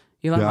Hewitt.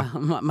 You know,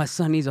 Yeah. my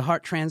son needs a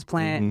heart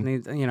transplant.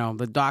 And you know,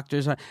 the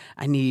doctors are,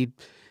 I need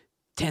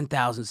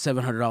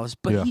 $10,700.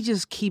 But he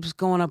just keeps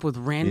going up with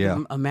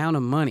random amount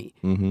of money.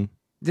 Mm-hmm.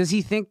 Does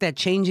he think that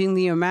changing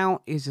the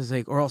amount is just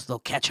like, or else they'll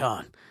catch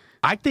on?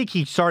 I think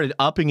he started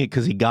upping it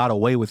because he got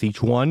away with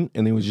each one,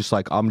 and he was just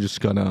like, I'm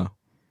just gonna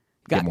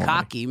get Got more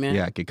cocky, money. man.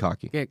 Yeah, get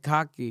cocky. Get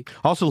cocky.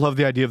 I also love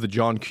the idea of the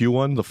John Q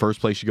one. The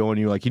first place you go and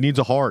you're like, he needs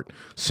a heart.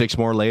 6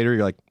 more later,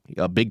 you're like,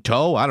 a big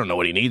toe? I don't know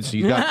what he needs.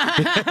 He's got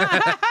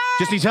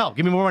just needs help.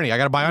 Give me more money. I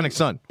got a bionic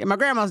son. Yeah, my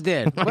grandma's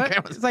dead. What?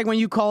 It's like when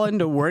you call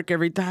into work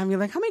every time, you're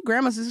like, how many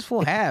grandmas does this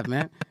fool have,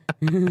 man?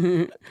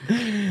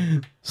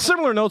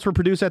 Similar notes were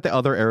produced at the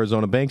other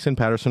Arizona banks, and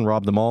Patterson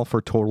robbed them all for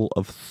a total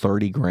of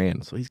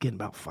 $30,000. So he's getting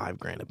about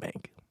 $5,000 a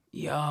bank.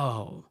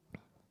 Yo,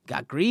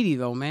 got greedy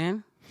though,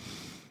 man.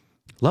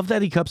 Love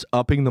that he keeps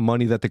upping the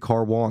money that the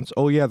car wants.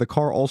 Oh yeah, the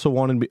car also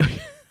wanted me.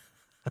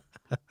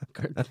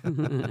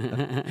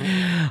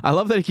 I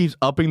love that he keeps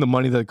upping the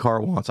money that the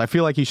car wants. I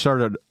feel like he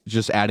started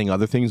just adding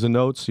other things in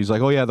notes. He's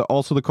like, oh yeah,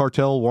 also the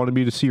cartel wanted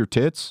me to see your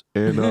tits,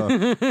 and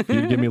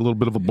you give me a little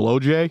bit of a blow,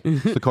 Jay.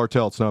 It's the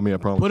cartel. It's not me, I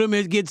promise. Put him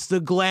against the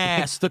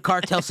glass. The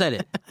cartel said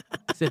it.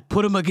 He said,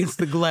 put him against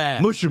the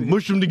glass. Mush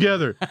them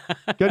together.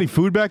 Got any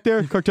food back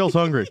there? Cartel's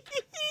hungry.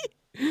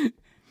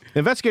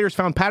 Investigators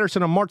found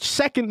Patterson on March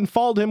 2nd and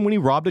followed him when he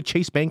robbed a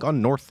Chase Bank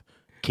on North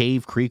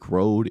Cave Creek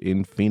Road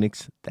in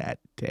Phoenix that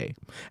day.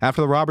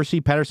 After the robbery,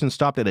 Patterson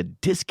stopped at a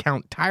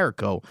Discount Tire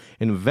Co.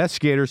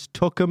 Investigators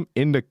took him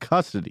into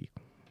custody.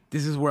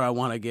 This is where I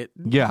want to get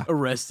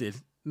arrested.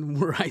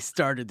 Where I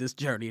started this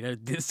journey to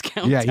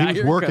Discount Yeah, he was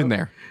Tire working Co.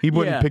 there. He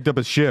went and picked up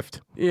his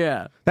shift.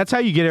 Yeah. That's how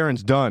you get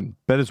errands done.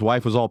 Bet his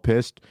wife was all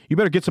pissed. You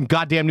better get some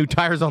goddamn new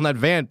tires on that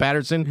van,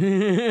 Patterson,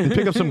 and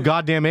pick up some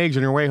goddamn eggs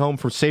on your way home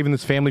for saving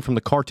this family from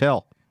the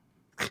cartel.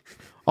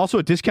 Also,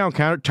 a Discount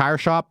Tire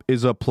Shop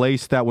is a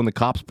place that when the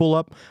cops pull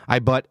up, I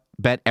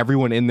bet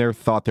everyone in there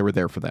thought they were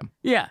there for them.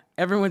 Yeah,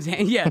 everyone's,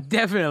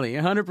 definitely,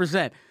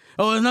 100%.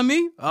 Oh, it's not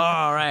me? Oh,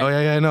 all right. Oh,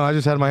 yeah, no, I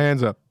just had my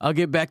hands up. I'll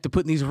get back to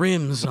putting these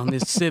rims on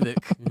this Civic.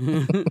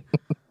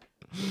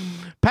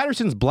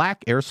 Patterson's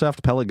black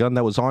airsoft pellet gun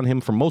that was on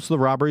him for most of the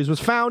robberies was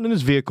found in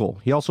his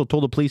vehicle. He also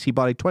told the police he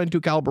bought a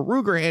 .22 caliber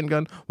Ruger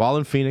handgun while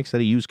in Phoenix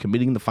that he used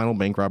committing the final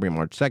bank robbery on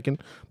March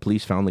 2nd.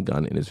 Police found the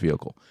gun in his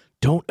vehicle.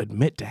 Don't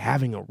admit to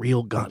having a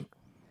real gun.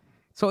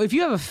 So if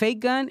you have a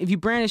fake gun, if you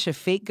brandish a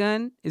fake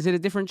gun, is it a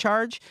different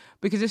charge?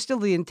 Because there's still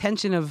the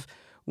intention of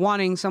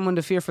wanting someone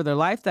to fear for their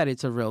life that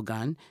it's a real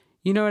gun.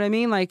 You know what I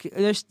mean? Like,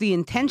 there's the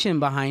intention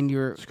behind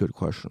your... That's a good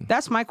question.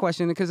 That's my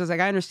question, because it's like,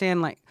 I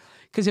understand, like,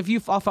 because if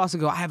you also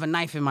go, I have a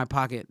knife in my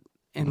pocket,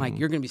 and like,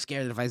 you're going to be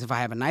scared if I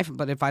have a knife,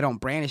 but if I don't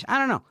brandish, I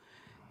don't know.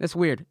 That's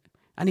weird.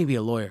 I need to be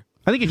a lawyer.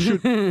 I think it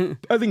should.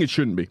 I think it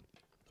shouldn't be.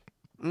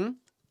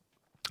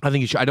 I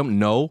think it should. I don't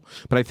know,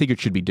 but I think it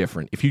should be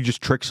different. If you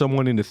just trick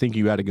someone into thinking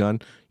you had a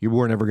gun, you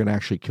weren't ever going to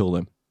actually kill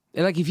them.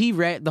 Like, if he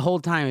read the whole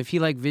time, if he's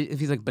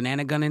like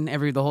banana gunning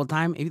the whole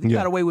time, if he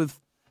got away with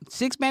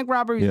 6 bank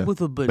robberies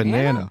with a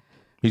banana.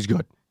 He's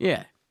good.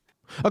 Yeah.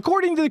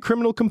 According to the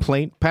criminal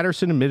complaint,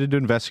 Patterson admitted to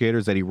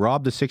investigators that he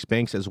robbed the 6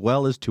 banks as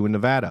well as 2 in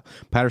Nevada.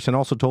 Patterson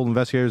also told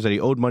investigators that he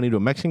owed money to a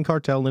Mexican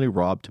cartel and he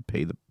robbed to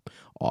pay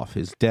off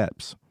his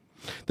debts.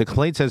 The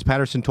complaint says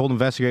Patterson told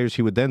investigators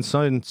he would then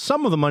send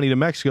some of the money to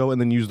Mexico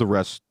and then use the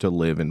rest to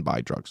live and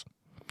buy drugs.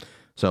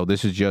 So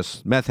this is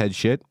just meth head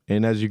shit.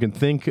 And as you can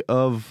think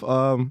of...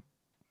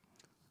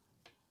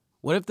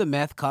 What if the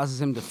meth causes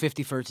him to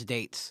 51st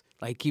dates?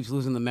 Like, keeps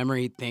losing the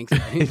memory, thinks.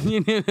 I just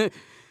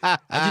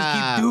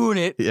keep doing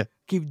it. Yeah.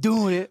 Keep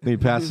doing it. And he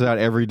passes out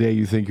every day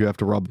you think you have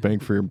to rob a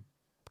bank for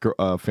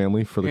your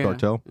family, for the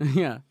cartel.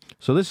 Yeah.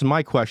 So this is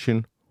my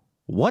question.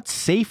 What's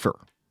safer,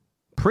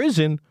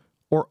 prison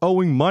or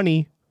owing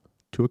money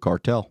to a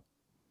cartel?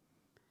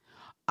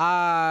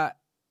 Do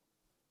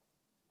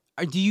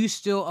you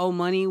still owe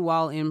money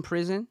while in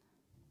prison?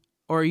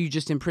 Or are you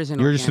just in prison?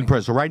 You're just in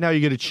prison. So right now you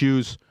get to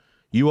choose.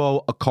 You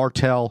owe a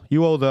cartel.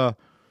 You owe the...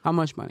 How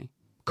much money?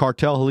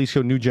 Cartel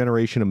Jalisco New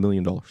Generation $1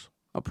 million. Oh,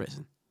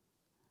 prison.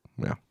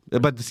 Yeah.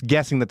 But it's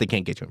guessing that they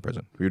can't get you in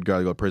prison. You'd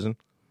rather go to prison?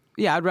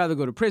 Yeah, I'd rather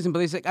go to prison.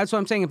 But that's what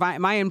I'm saying.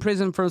 Am I in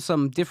prison for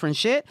some different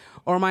shit?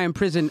 Or am I in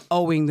prison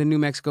owing the New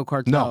Mexico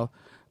cartel? No.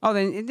 Oh,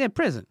 then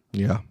prison.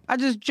 Yeah. I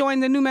just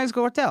joined the New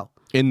Mexico cartel.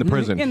 In the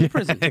prison. In the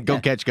prison. Go Yeah.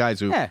 catch guys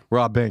who Yeah.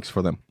 rob banks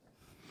for them.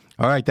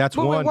 All right, that's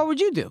one. What would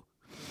you do?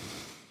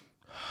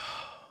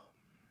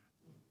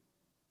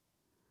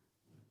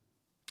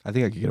 I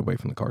think I could get away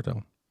from the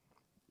cartel.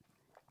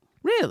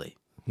 Really?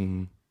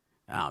 Mm-hmm.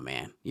 Oh,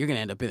 man. You're going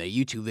to end up in a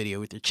YouTube video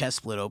with your chest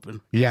split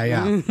open.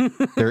 Yeah.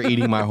 They're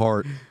eating my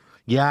heart.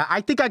 Yeah,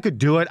 I think I could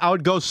do it. I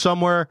would go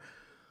somewhere.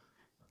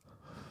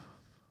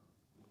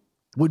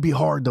 Would be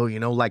hard, though,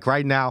 like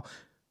right now,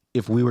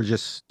 if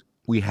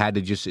we had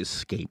to just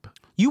escape.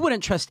 You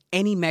wouldn't trust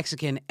any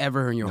Mexican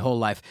ever in your whole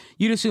life.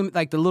 You'd assume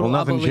like the little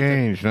nothing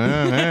abuelita.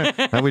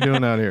 changed. How we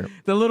doing out here?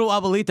 The little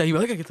abuelita. You'd be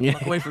like, get the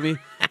fuck away from me.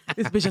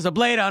 This bitch has a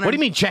blade on her. What do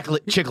you mean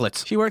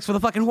chiclets? She works for the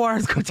fucking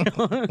Juarez cartel.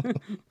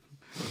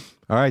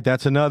 All right,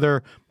 that's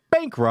another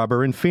bank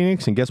robber in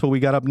Phoenix. And guess what we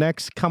got up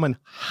next? Coming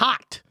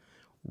hot,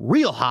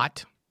 real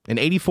hot. An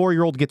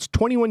 84-year-old gets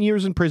 21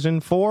 years in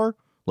prison for,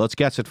 let's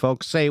guess it,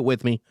 folks. Say it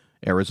with me.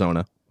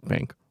 Arizona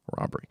bank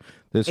robbery.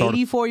 This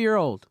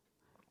 84-year-old.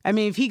 I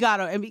mean, if he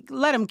got,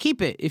 let him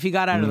keep it. If he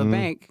got out of the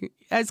bank,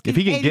 if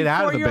he can get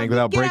out of the bank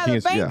without breaking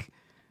his, yeah.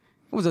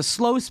 It was a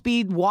slow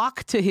speed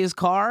walk to his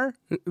car.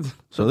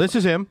 So this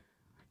is him.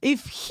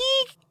 If he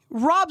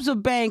robs a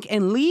bank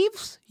and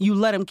leaves, you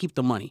let him keep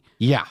the money.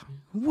 Yeah.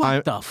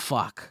 What the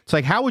fuck? It's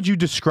like, how would you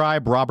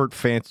describe Robert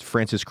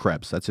Francis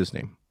Krebs? That's his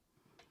name.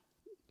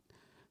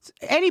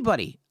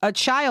 Anybody, a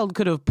child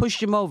could have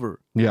pushed him over.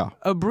 Yeah.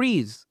 A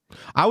breeze.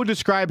 I would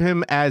describe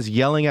him as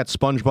yelling at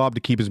SpongeBob to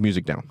keep his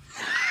music down.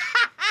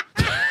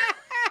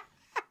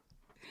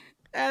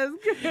 That's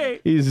great.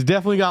 He's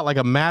definitely got like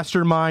a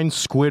mastermind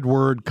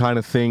Squidward kind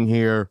of thing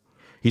here.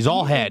 He's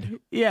all head.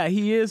 Yeah,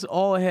 he is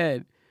all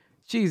head.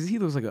 Jeez, he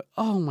looks like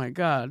oh my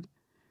God.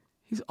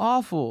 He's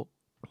awful.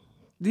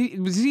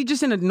 Was he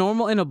just in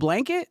a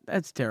blanket?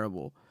 That's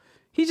terrible.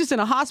 He's just in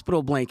a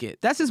hospital blanket.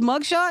 That's his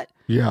mugshot?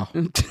 Yeah.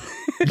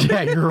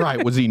 Yeah, you're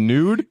right. Was he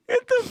nude?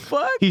 What the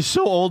fuck? He's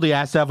so old he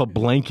has to have a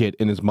blanket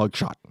in his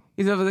mugshot.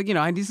 He's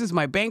like, this is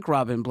my bank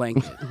robbing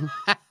blanket.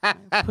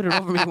 Put it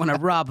over me when I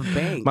rob a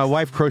bank. My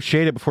wife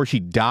crocheted it before she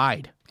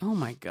died. Oh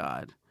my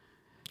God.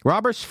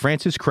 Robert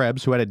Francis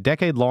Krebs, who had a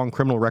decade-long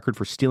criminal record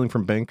for stealing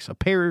from banks,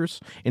 appears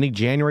in a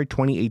January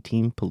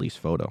 2018 police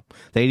photo.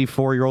 The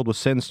 84-year-old was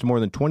sentenced to more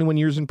than 21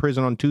 years in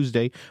prison on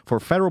Tuesday for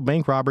a federal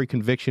bank robbery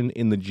conviction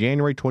in the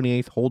January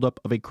 28th holdup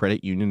of a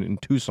credit union in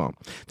Tucson.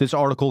 This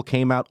article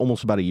came out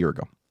almost about a year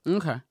ago.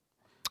 Okay.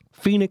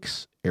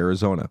 Phoenix,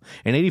 Arizona.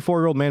 An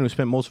 84-year-old man who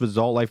spent most of his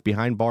adult life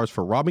behind bars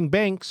for robbing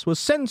banks was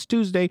sentenced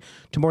Tuesday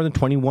to more than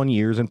 21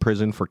 years in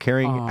prison for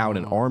carrying out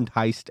an armed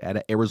heist at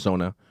an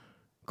Arizona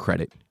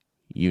credit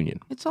union.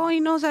 It's all he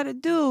knows how to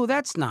do.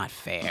 That's not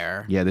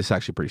fair. Yeah, this is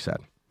actually pretty sad.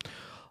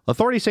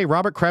 Authorities say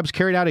Robert Krebs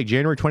carried out a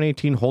January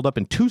 2018 holdup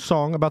in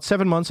Tucson about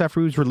 7 months after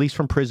he was released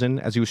from prison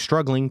as he was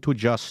struggling to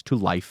adjust to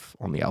life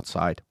on the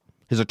outside.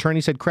 His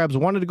attorney said Krebs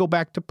wanted to go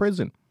back to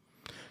prison.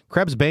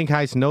 Krebs' bank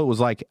heist note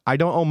was like, I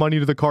don't owe money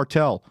to the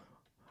cartel.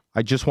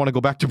 I just want to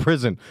go back to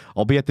prison.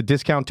 I'll be at the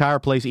discount tire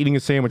place eating a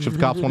sandwich if the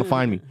cops want to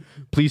find me.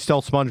 Please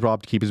tell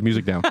SpongeBob to keep his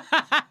music down.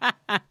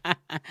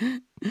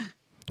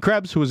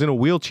 Krebs, who was in a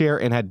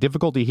wheelchair and had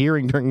difficulty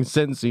hearing during his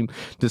sentencing,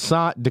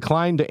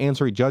 declined to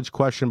answer a judge's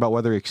question about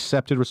whether he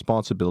accepted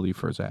responsibility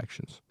for his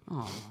actions.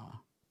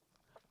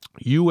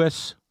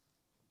 U.S.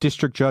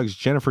 District Judge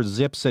Jennifer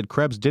Zip said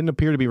Krebs didn't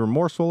appear to be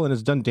remorseful and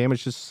has done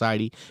damage to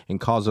society and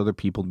caused other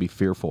people to be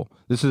fearful.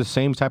 This is the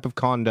same type of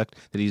conduct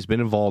that he's been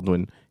involved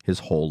in his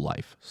whole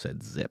life,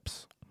 said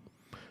Zips.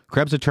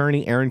 Krebs'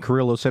 attorney, Aaron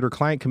Carrillo, said her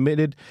client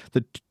committed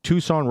the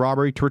Tucson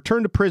robbery to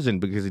return to prison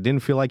because he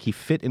didn't feel like he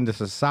fit into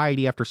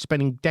society after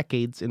spending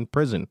decades in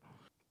prison.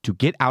 To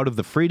get out of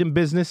the freedom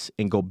business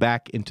and go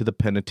back into the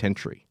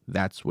penitentiary.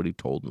 That's what he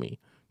told me,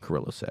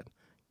 Carrillo said.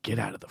 Get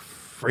out of the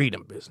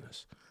freedom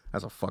business.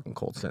 That's a fucking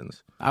cold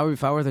sentence.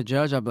 If I were the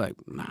judge, I'd be like,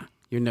 nah,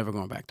 You're never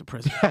going back to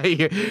prison.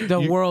 Your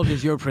The world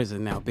is your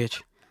prison now,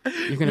 bitch.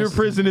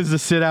 prison is to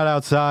sit out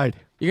outside.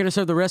 You're going to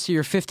serve the rest of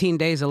your 15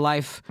 days of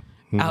life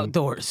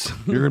outdoors.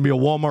 You're going to be a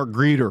Walmart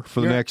greeter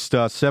for the next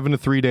 7 to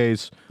 3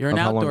 days. You're an of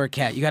how long- outdoor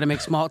cat. You got to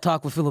make small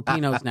talk with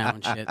Filipinos now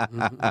and shit.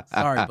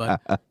 Sorry, bud.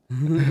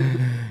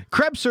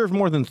 Krebs served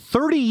more than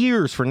 30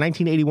 years for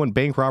 1981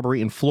 bank robbery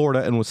in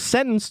Florida and was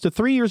sentenced to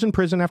 3 years in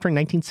prison after a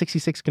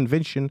 1966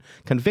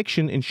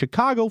 conviction in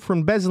Chicago for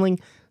embezzling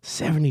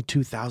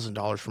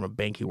 $72,000 from a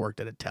bank he worked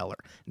at a teller.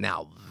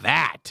 Now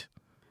that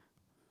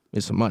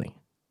is some money.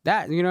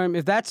 That, you know,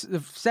 if that's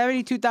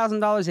 $72,000 in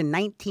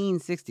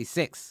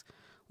 1966,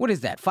 what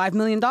is that, $5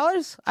 million?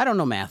 I don't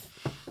know math.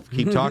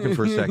 Keep talking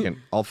for a second.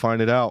 I'll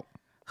find it out.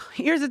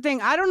 Here's the thing.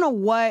 I don't know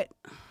what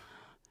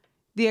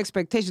the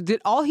expectation.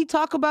 Did all he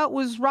talk about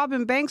was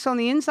robbing banks on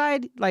the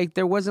inside? Like,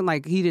 there wasn't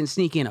like, he didn't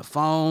sneak in a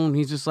phone.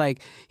 He's just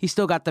like, he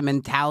still got the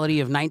mentality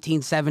of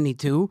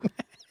 1972.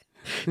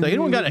 Like,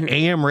 anyone got an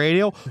AM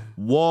radio?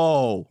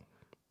 Whoa.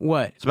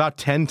 What? It's about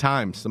 10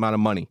 times the amount of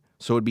money.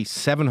 So it'd be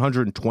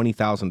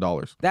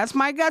 $720,000.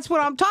 That's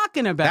what I'm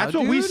talking about. That's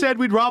what we dude. said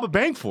we'd rob a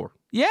bank for.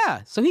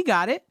 Yeah. So he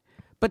got it.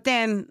 But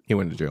then, He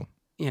went to jail.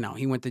 you know,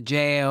 he went to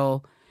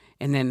jail,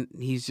 and then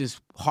he's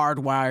just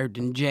hardwired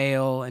in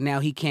jail, and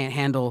now he can't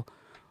handle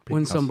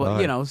when somebody,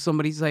 outside. you know,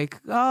 somebody's like,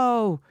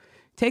 "Oh,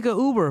 take a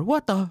Uber."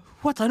 What's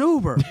an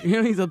Uber? You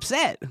know, he's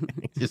upset.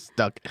 He's just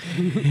stuck.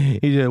 He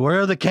said,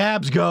 "Where do the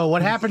cabs go?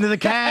 What happened to the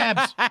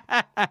cabs?"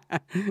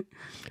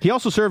 He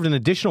also served an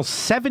additional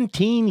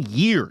 17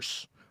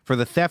 years for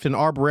the theft and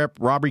armed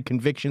robbery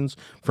convictions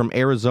from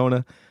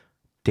Arizona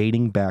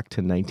dating back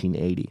to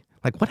 1980.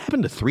 Like, what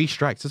happened to 3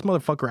 strikes? This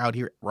motherfucker out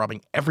here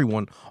robbing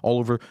everyone all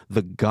over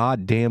the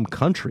goddamn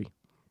country.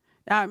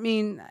 I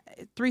mean,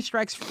 3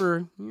 strikes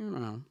for,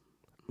 you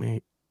know.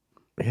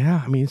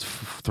 Yeah, I mean, it's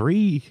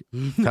 3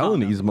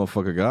 felonies the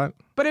motherfucker got.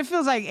 But it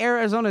feels like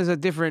Arizona is a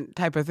different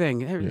type of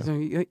thing.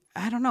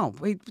 I don't know.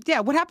 Wait, yeah,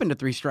 what happened to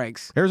 3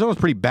 strikes? Arizona's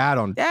pretty bad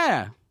on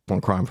Yeah.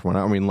 crime from what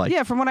I mean, like,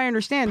 Yeah, from what I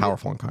understand.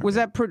 powerful on crime. Was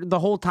that the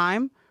whole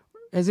time?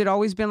 Has it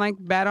always been like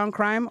bad on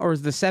crime? Or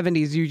is the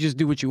 70s you just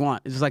do what you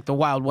want? It's like the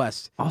Wild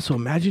West. Also,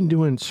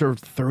 imagine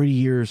served 30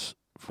 years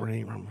for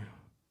an robbery.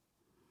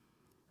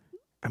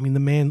 I mean,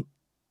 the man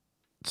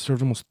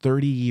served almost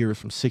 30 years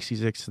from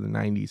 66 to the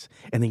 90s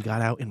and then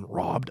got out and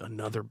robbed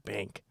another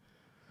bank.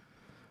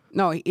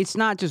 No, it's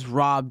not just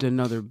robbed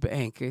another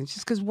bank. It's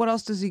just because what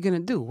else is he going to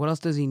do? What else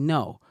does he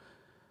know?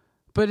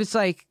 But it's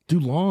like, Do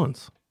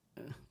lawns.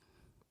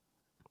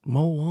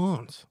 Mow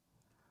lawns.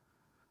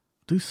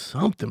 Do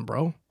something,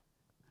 bro.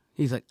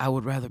 he's like, I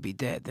would rather be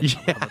dead than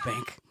rob a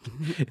bank.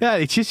 Yeah,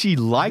 it's just he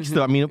likes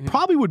the. I mean, it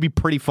probably would be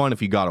pretty fun if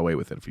he got away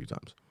with it a few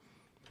times.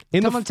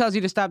 Someone tells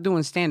you to stop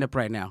doing stand-up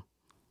right now.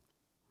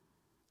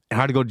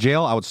 How to go to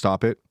jail, I would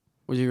stop it.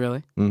 Would you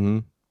really? Mm-hmm.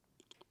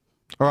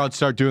 Or I'd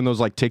start doing those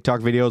like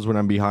TikTok videos when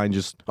I'm behind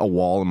just a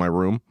wall in my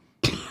room.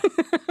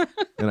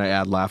 And I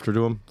add laughter to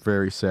them.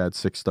 Very sad,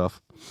 sick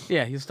stuff.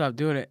 Yeah, you'll stop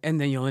doing it, and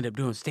then you'll end up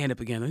doing stand-up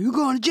again. Like, you're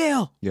going to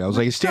jail. Yeah, I was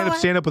like, is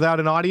stand up without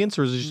an audience,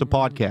 or is it just a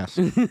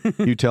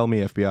podcast? You tell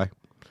me, FBI.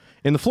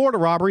 In the Florida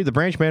robbery, the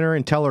branch manager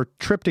and teller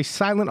tripped a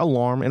silent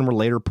alarm and were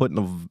later put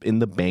in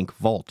the bank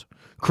vault.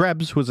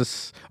 Krebs, who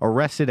was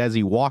arrested as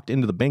he walked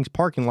into the bank's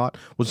parking lot,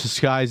 was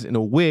disguised in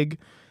a wig,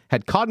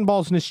 had cotton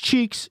balls in his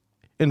cheeks,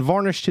 and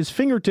varnished his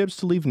fingertips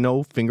to leave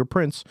no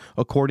fingerprints,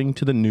 according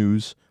to the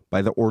news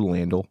by the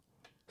Orlando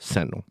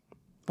Sentinel.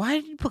 Why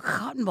did he put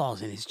cotton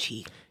balls in his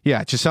cheek?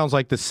 Yeah, it just sounds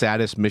like the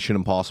saddest Mission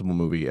Impossible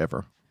movie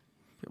ever.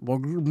 Well,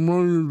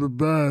 money in the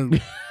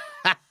bag.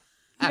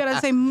 You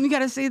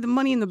gotta say the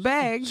money in the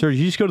bag. Sir, did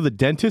you just go to the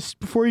dentist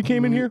before you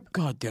came in here?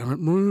 God damn it,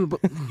 money in the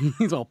bag.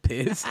 He's all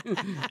pissed.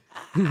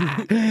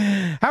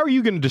 How are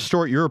you going to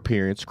distort your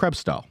appearance, Krebs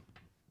style?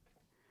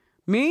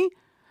 Me?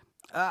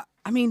 I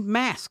mean,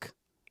 mask.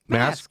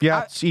 Mask?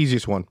 Yeah, it's the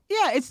easiest one.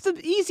 Yeah, it's the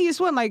easiest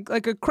one. Like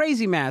a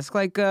crazy mask.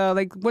 Like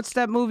what's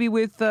that movie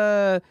with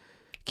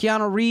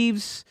Keanu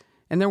Reeves?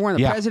 And they're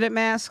wearing the president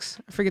masks.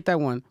 I forget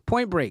that one.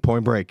 Point Break.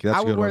 Point Break. That's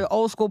I a would good wear one. the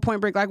old school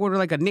Point Break. I would wear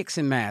like a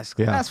Nixon mask.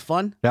 Yeah. That's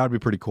fun. That would be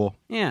pretty cool.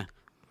 Yeah.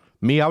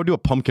 Me, I would do a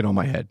pumpkin on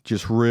my head.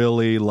 Just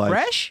really like...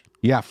 Fresh?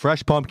 Yeah,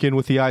 fresh pumpkin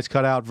with the eyes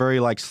cut out. Very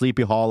like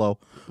Sleepy Hollow.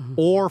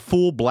 Or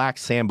full black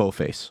Sambo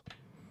face.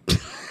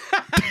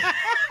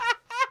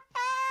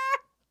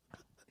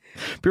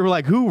 People were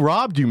like, who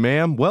robbed you,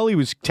 ma'am? Well, he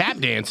was tap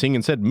dancing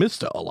and said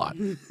Mista a lot.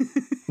 You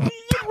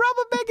rob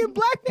a bank in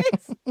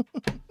blackface?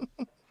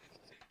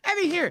 I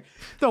mean, here,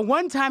 the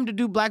one time to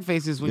do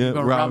blackface is when you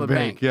go rob a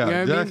bank. Yeah, you know what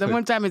I mean? exactly. The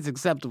one time it's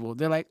acceptable.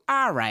 They're like,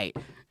 all right.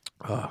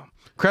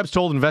 Krebs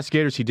told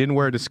investigators he didn't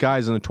wear a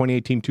disguise in the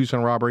 2018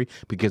 Tucson robbery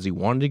because he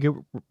wanted to get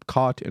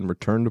caught and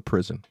return to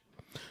prison.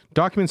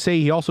 Documents say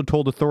he also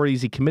told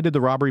authorities he committed the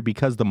robbery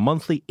because the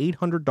monthly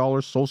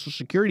 $800 Social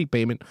Security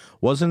payment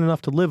wasn't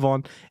enough to live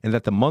on, and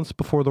that the months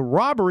before the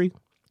robbery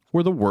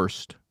were the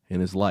worst in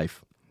his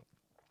life.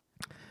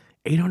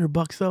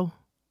 $800 though?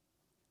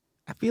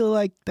 I feel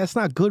like that's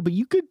not good, but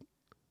you could.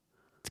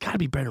 It's got to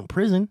be better in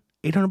prison.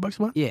 $800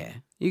 a month? Yeah.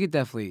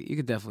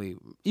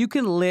 You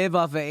can live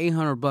off of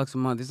 $800 a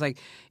month. It's like,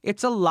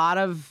 it's a lot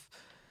of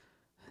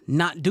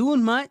not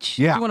doing much.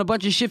 Yeah. Doing a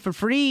bunch of shit for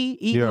free,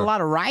 eating a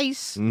lot of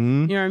rice.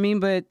 Mm-hmm. You know what I mean?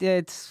 But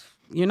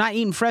you're not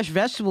eating fresh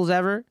vegetables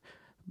ever,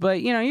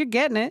 but you're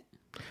getting it.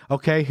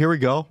 Okay, here we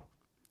go.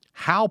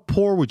 How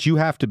poor would you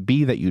have to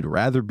be that you'd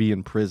rather be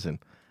in prison?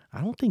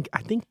 I think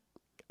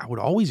I would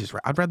always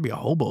I'd rather be a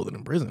hobo than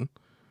in prison.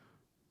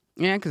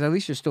 Yeah, because at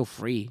least you're still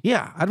free.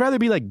 Yeah, I'd rather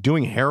be like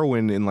doing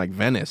heroin in like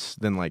Venice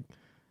than like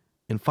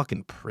in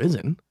fucking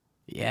prison.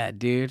 Yeah,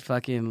 dude,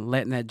 fucking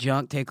letting that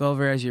junk take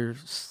over as you're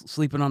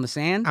sleeping on the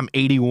sand. I'm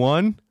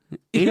 81.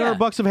 Yeah.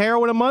 $800 of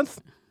heroin a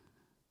month?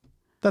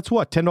 That's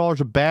what, $10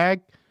 a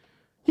bag?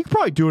 You could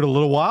probably do it a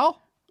little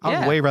while. I would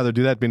Yeah. way rather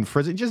do that than in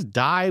prison. Just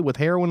die with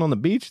heroin on the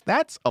beach?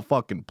 That's a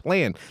fucking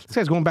plan. This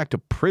guy's going back to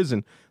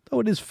prison,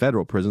 though it is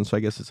federal prison, so I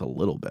guess it's a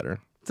little better.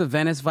 It's a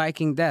Venice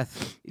Viking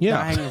death.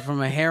 Yeah. Dying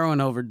from a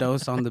heroin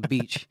overdose on the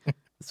beach.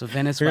 It's a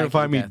Venice You're Viking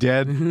gonna find me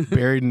death. dead,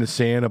 buried in the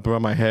sand up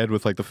around my head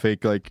with like the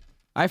fake like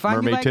I find you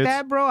mermaid like tits.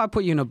 that, bro. I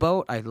put you in a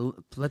boat. I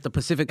let the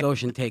Pacific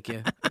Ocean take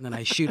you. And then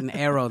I shoot an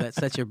arrow that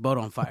sets your boat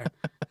on fire.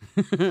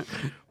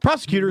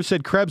 Prosecutors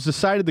said Krebs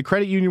decided the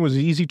credit union was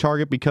an easy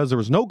target because there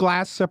was no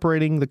glass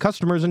separating the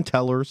customers and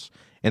tellers,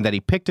 and that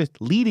he picked a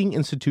leading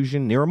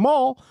institution near a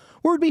mall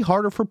where it would be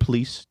harder for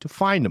police to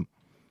find him.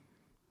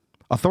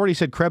 Authorities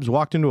said Krebs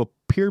walked into a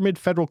Pyramid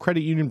Federal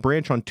Credit Union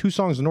branch on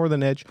Tucson's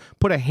northern edge,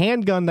 put a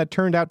handgun that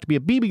turned out to be a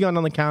BB gun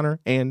on the counter,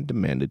 and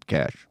demanded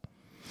cash.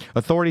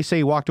 Authorities say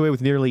he walked away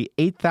with nearly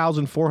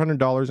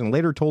 $8,400 and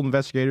later told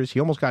investigators he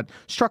almost got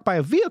struck by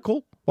a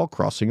vehicle while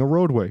crossing a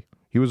roadway.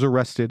 He was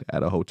arrested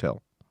at a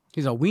hotel.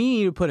 He's like, we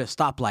need to put a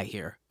stoplight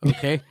here,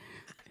 okay?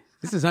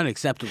 This is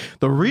unacceptable.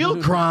 The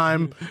real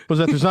crime was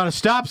that there's not a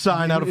stop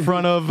sign out in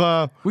front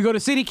of... We go to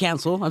city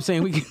council. I'm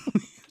saying we can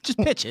just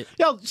pitch it.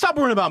 Yo, stop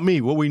worrying about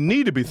me. What we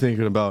need to be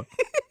thinking about.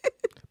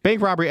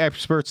 Bank robbery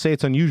experts say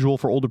it's unusual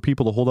for older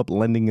people to hold up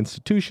lending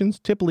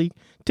institutions.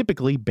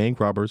 Typically, bank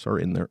robbers are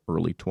in their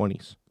early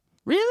 20s.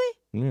 Really?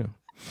 Yeah.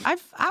 I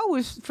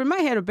was, from my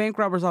head, a bank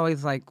robber's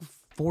always like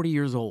 40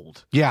 years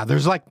old. Yeah,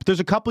 there's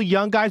a couple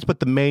young guys, but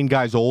the main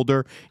guy's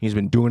older. He's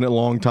been doing it a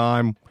long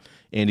time,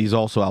 and he's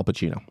also Al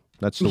Pacino.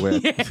 That's the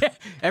way.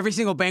 Every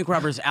single bank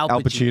robber's Al Pacino.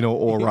 Al Pacino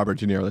or Robert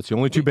De Niro. That's the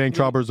only two bank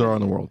robbers there are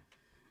in the world.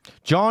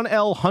 John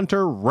L.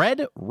 Hunter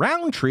Red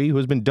Roundtree, who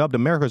has been dubbed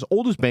America's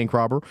oldest bank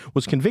robber,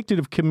 was convicted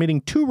of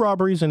committing 2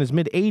 robberies in his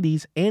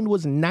mid-80s and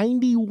was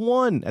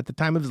 91 at the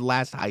time of his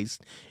last heist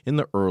in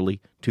the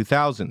early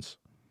 2000s.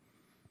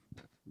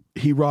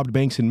 He robbed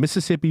banks in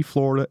Mississippi,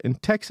 Florida,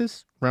 and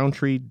Texas.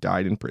 Roundtree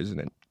died in prison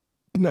at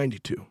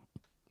 92.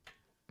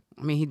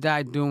 I mean, he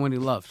died doing what he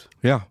loved.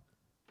 Yeah.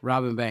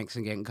 Robbing banks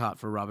and getting caught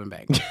for robbing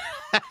banks.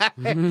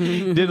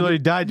 He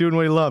died doing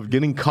what he loved,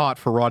 getting caught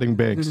for robbing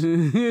banks.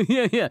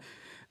 yeah.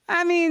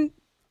 I mean,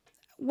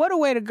 what a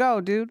way to go,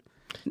 dude.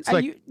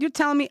 like- You're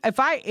telling me if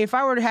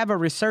I were to have a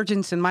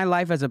resurgence in my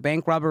life as a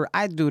bank robber,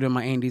 I'd do it in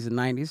my 80s and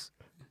 90s.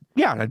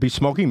 Yeah, I'd be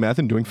smoking meth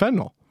and doing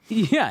fentanyl.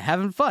 Yeah,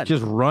 having fun.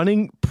 Just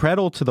running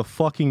pedal to the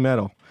fucking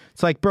metal.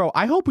 It's like, bro,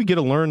 I hope we get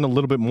to learn a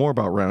little bit more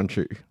about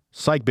Roundtree.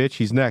 Psych, bitch,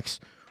 he's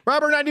next.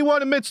 Robber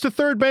 91 admits to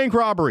 3rd bank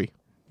robbery.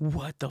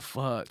 What the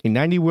fuck? A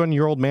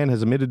 91-year-old man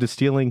has admitted to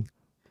stealing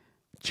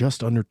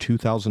just under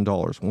 $2,000,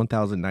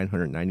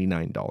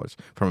 $1,999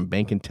 from a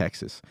bank in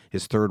Texas,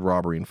 his 3rd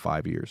robbery in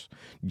 5 years.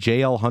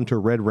 J.L.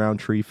 Hunter Red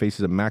Roundtree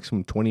faces a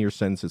maximum 20-year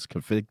sentence as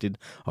convicted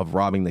of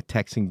robbing the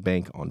Texan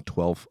bank on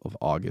 12th of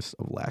August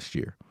of last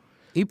year.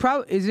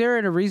 Is there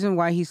a reason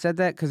why he said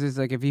that? Because it's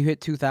like if you hit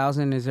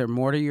 2,000, is there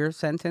more to your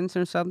sentence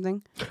or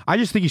something? I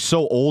just think he's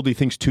so old, he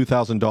thinks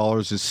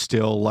 $2,000 is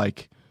still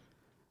like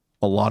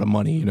a lot of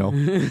money, you know?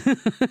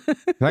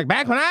 Like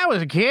back when I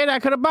was a kid, I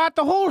could have bought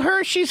the whole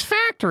Hershey's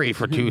factory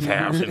for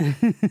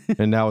 $2,000.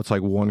 And now it's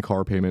like 1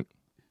 car payment.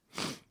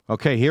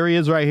 Okay, here he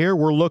is right here.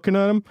 We're looking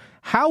at him.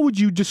 How would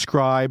you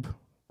describe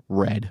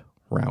Red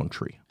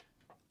Roundtree?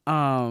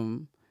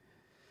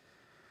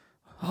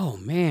 Oh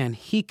man,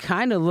 he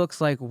kind of looks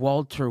like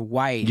Walter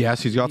White.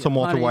 Yes, he's got some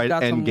Walter He's White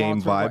got some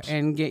Endgame Walter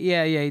vibes. White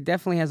yeah, he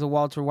definitely has a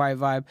Walter White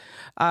vibe.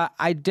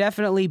 I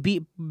definitely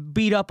beat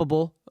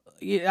upable.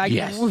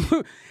 Yes.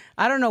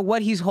 I don't know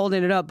what he's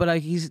holding it up, but I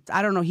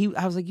don't know.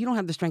 I was like, you don't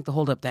have the strength to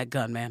hold up that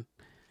gun, man.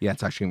 Yeah,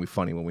 it's actually going to be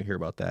funny when we hear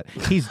about that.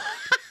 This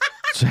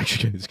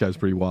guy's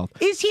pretty wild.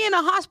 Is he in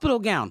a hospital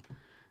gown?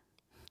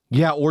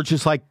 Yeah, or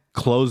just like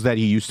clothes that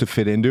he used to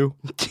fit into.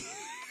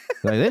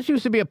 Like, this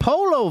used to be a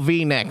polo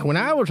V-neck when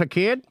I was a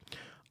kid.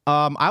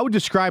 I would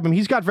describe him,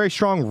 he's got very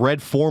strong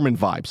Red Foreman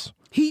vibes.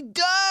 He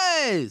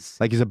does.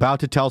 Like he's about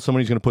to tell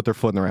someone he's going to put their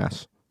foot in their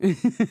ass.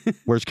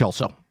 Where's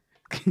Kelso?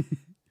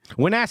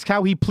 When asked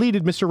how he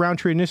pleaded, Mr.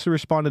 Roundtree initially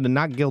responded to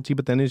not guilty,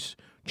 but then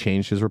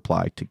changed his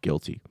reply to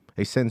guilty.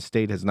 A sentence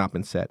date has not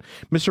been set.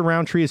 Mr.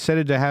 Roundtree is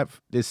said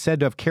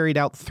to have carried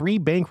out 3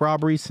 bank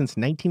robberies since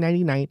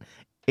 1999,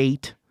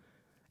 8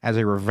 as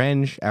a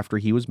revenge after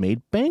he was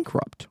made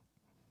bankrupt.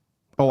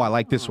 Oh, I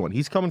like this one.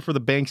 He's coming for the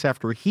banks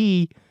after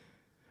he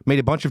made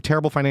a bunch of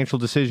terrible financial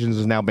decisions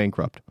and is now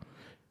bankrupt.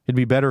 It'd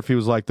be better if he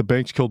was like, the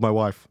banks killed my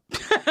wife.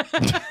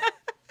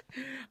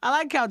 I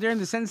like how during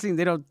the sentencing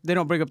they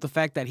don't bring up the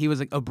fact that he was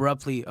like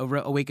abruptly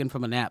awakened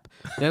from a nap.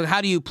 They're like,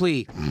 how do you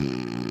plead?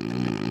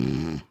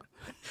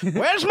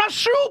 Where's my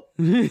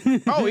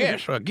soup? Oh,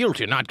 yes,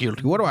 guilty, not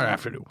guilty. What do I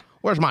have to do?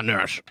 Where's my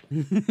nurse?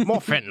 More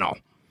fentanyl.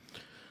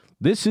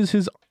 This is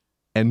his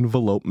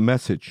envelope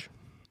message.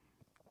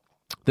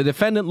 The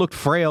defendant looked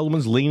frail and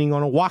was leaning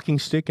on a walking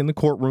stick in the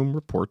courtroom,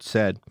 reports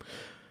said.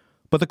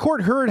 But the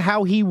court heard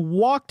how he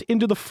walked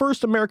into the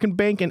First American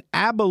Bank in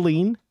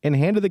Abilene and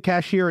handed the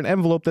cashier an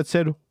envelope that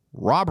said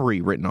robbery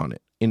written on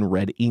it in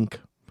red ink.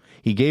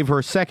 He gave her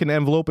a second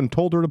envelope and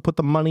told her to put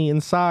the money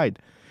inside.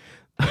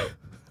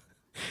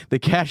 The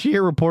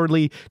cashier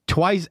reportedly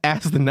twice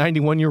asked the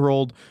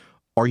 91-year-old,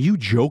 "Are you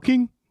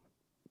joking?"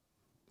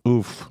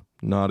 Oof,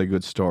 not a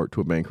good start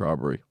to a bank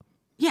robbery.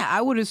 Yeah,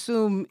 I would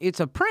assume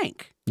it's a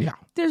prank. Yeah.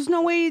 There's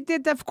no way he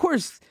did that. Of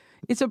course,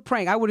 it's a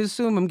prank. I would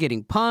assume I'm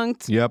getting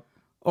punked. Yep.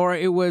 Or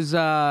it was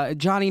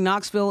Johnny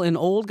Knoxville in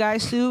old guy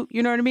suit.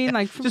 You know what I mean?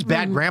 Like Just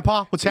bad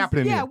grandpa? What's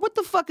happening Yeah, here? what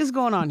the fuck is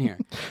going on here?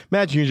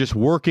 Imagine you're just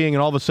working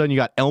and all of a sudden you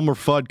got Elmer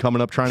Fudd coming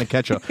up trying to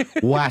catch a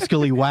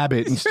wascally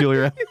wabbit and steal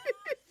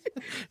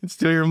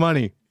your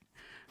money.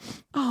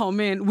 Oh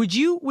man, would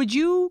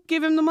you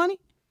give him the money?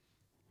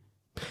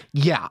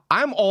 Yeah,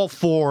 I'm all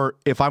for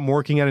if I'm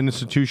working at an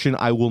institution,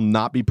 I will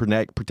not be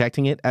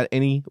protecting it at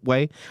any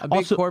way. A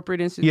big corporate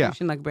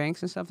institution like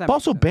banks and stuff. But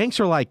also, banks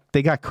are like,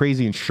 they got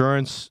crazy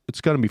insurance. It's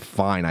going to be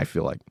fine, I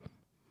feel like.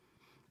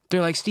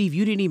 They're like, Steve,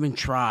 you didn't even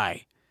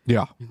try.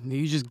 Yeah.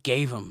 You just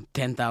gave him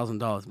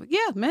 $10,000. But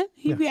yeah, man,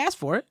 he asked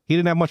for it. He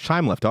didn't have much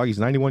time left, dog. He's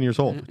 91 years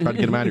old. Tried to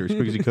get him out of here as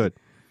quick as he could.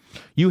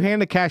 You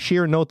hand a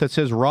cashier a note that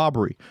says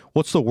robbery.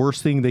 What's the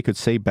worst thing they could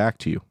say back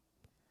to you?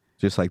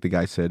 Just like the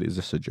guy said, is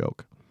this a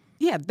joke?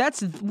 Yeah, that's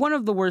one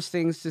of the worst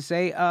things to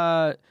say.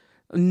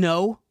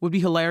 No would be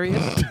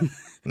hilarious.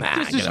 Nah,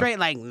 Just a straight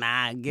like,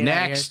 nah, get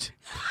next.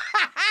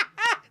 out of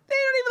here. They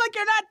don't even like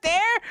you're not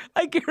there.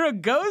 Like you're a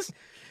ghost.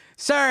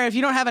 Sir, if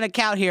you don't have an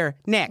account here,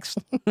 next.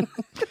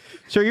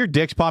 Sir, your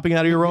dick's popping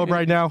out of your robe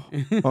right now.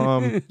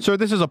 Sir,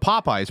 this is a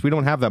Popeyes. We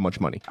don't have that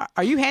much money.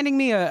 Are you handing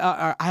me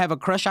a I have a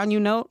crush on you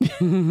note? Get out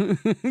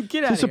Is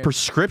this of a here.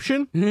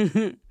 prescription?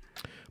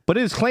 But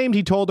it is claimed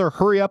he told her,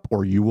 hurry up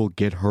or you will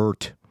get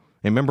hurt.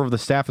 A member of the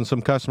staff and some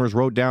customers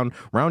wrote down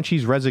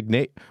Rountrey's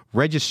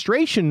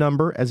registration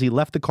number as he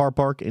left the car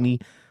park, and he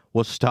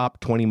was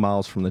stopped 20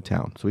 miles from the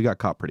town. So he got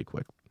caught pretty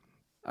quick.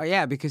 Oh,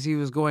 yeah, because he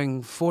was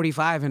going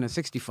 45 and a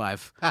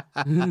 65.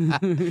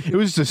 It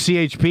was the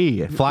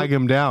CHP flag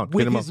him down.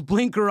 With Get him his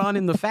blinker on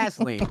in the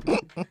fast lane.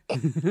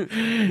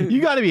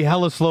 You got to be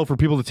hella slow for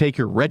people to take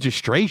your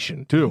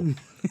registration, too.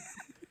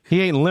 He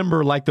ain't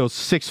limber like those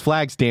Six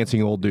Flags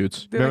dancing old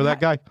dudes. Remember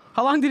that guy?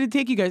 How long did it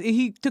take you guys?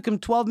 He took him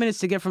 12 minutes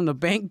to get from the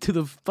bank to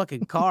the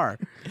fucking car.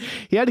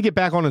 He had to get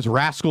back on his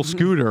rascal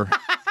scooter.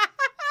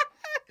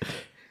 And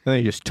then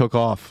he just took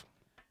off.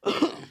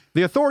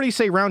 The authorities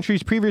say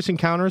Roundtree's previous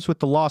encounters with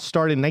the law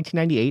started in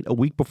 1998, a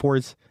week before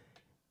his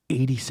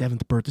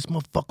 87th birthday. This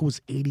motherfucker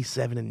was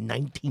 87 in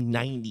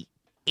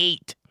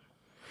 1998.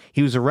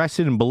 He was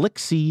arrested in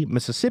Biloxi,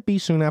 Mississippi,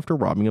 soon after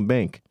robbing a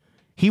bank.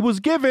 He was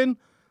given...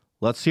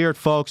 Let's hear it,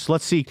 folks.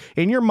 Let's see.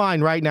 In your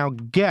mind right now,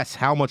 guess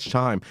how much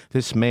time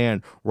this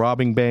man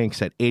robbing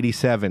banks at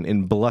 87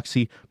 in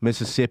Biloxi,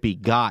 Mississippi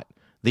got.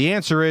 The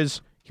answer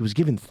is he was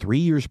given 3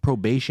 years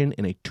probation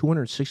and a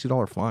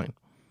 $260 fine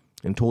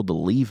and told to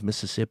leave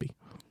Mississippi.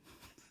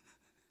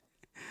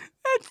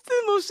 That's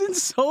the most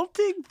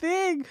insulting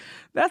thing.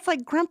 That's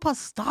like, Grandpa,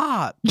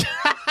 stop.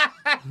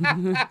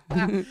 And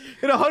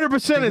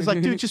 100% is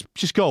like, dude,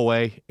 just go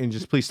away and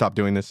just please stop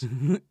doing this.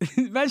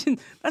 Imagine,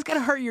 that's got to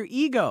hurt your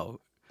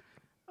ego.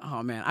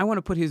 Oh, man, I want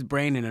to put his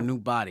brain in a new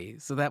body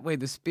so that way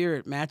the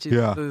spirit matches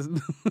Yeah.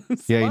 the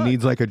Yeah, he slug.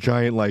 needs like a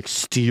giant like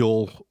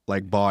steel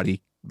like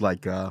body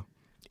like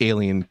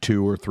Alien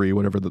 2 or 3,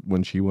 whatever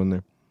when she won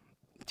there.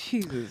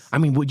 Jesus. I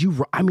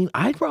mean,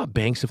 I'd rob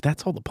banks if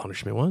that's all the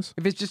punishment was.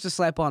 If it's just a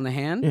slap on the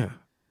hand, Yeah.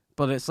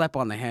 but a slap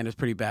on the hand is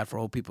pretty bad for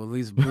old people. At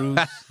least bruise,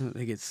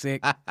 they get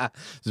sick.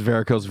 His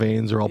varicose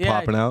veins are all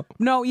popping out.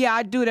 No, yeah,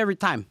 I'd do it every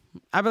time.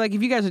 I'd be like,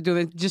 if you guys are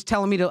doing it, just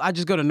telling me to, I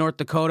just go to North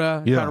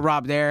Dakota, try to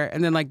rob there,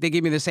 and then like they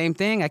give me the same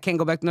thing. I can't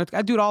go back to North Dakota.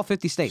 I do it all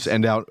 50 states. Just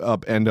end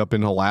up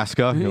in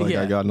Alaska. You're like,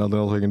 Yeah. I got nothing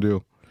else I can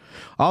do.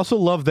 I also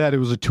love that it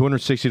was a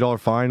 $260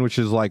 fine, which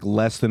is like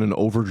less than an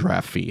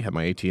overdraft fee at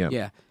my ATM.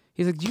 Yeah.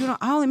 He's like, do you know,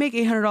 I only make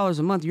 $800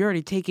 a month. You're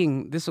already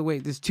taking this away.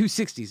 This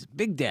 260s,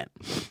 big dent.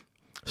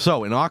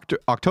 So, in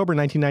October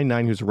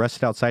 1999, he was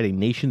arrested outside a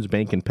Nations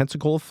Bank in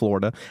Pensacola,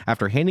 Florida,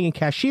 after handing a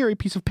cashier a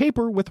piece of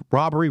paper with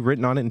robbery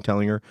written on it and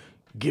telling her,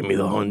 give me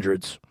the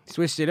hundreds.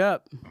 Switched it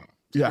up.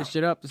 Switched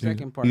it up the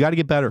second part. You got to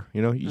get better.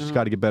 You know, you just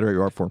got to get better at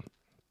your art form.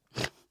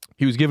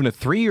 He was given a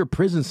 3-year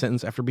prison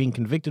sentence after being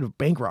convicted of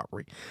bank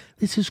robbery.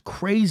 This is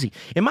crazy.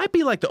 It might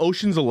be like the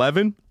Ocean's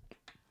 11.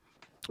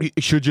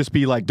 It should just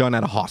be like done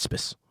at a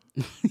hospice.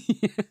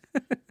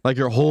 Like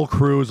your whole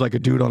crew is like a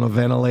dude on a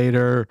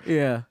ventilator.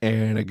 Yeah.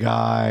 And a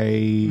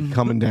guy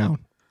coming down.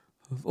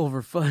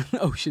 Over fun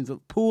oceans.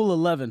 Pool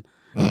 11.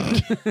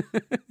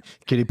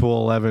 Kiddie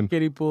pool 11.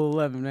 Kiddie pool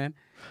 11, man.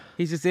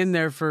 He's just in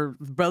there for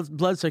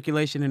blood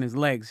circulation in his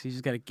legs. He's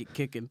just got to get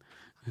kicking.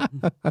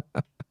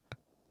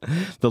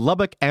 The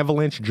Lubbock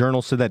Avalanche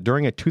Journal said that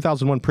during a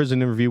 2001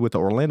 prison interview with the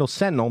Orlando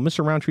Sentinel,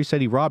 Mr. Roundtree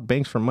said he robbed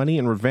banks for money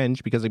and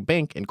revenge because a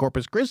bank in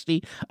Corpus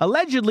Christi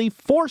allegedly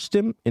forced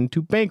him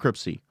into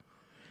bankruptcy.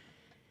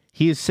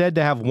 He is said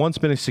to have once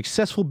been a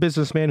successful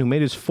businessman who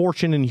made his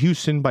fortune in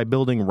Houston by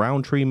building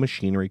Roundtree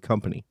Machinery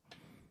Company.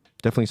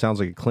 Definitely sounds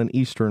like a Clint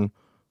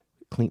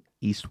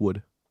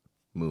Eastwood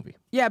movie.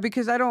 Yeah,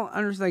 because I don't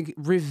understand, like,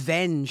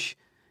 revenge.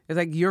 It's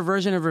like your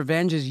version of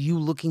revenge is you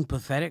looking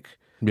pathetic.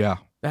 Yeah.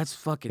 That's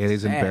fucking It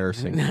is sad.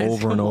 embarrassing. That's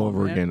Over and come on,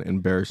 over man. again.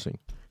 Embarrassing.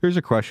 Here's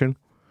a question.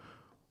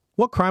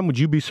 What crime would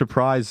you be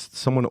surprised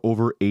someone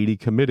over 80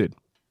 committed?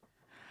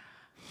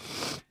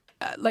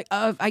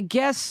 I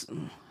guess,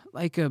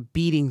 like,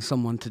 beating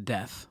someone to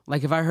death.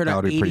 Like, if I heard That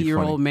an would be pretty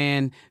 80-year-old funny.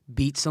 man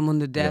beat someone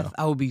to death,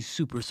 I would be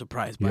super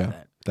surprised by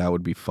that. That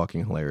would be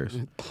fucking hilarious.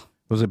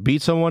 Was it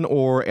beat someone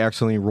or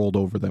accidentally rolled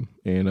over them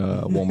in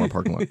a Walmart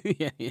parking lot?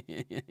 yeah.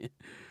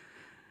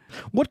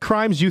 What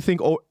crimes do you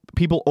think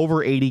people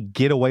over 80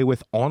 get away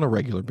with on a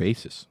regular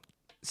basis?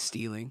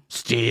 Stealing.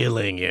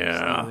 Stealing,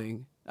 yeah.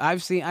 Stealing. I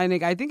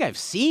think I've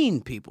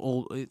seen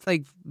people. It's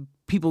like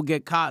people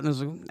get caught and it's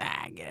like,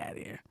 nah, get out of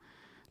here.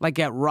 Like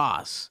at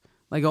Ross,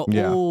 like an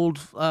old,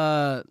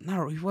 no,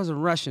 he wasn't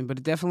Russian,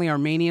 but definitely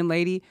Armenian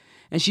lady,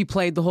 and she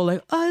played the whole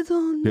like, I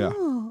don't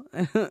know.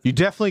 You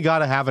definitely got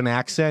to have an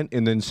accent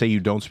and then say you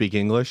don't speak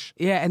English.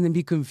 Yeah, and then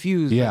be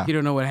confused. Yeah. Like you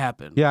don't know what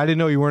happened. Yeah, I didn't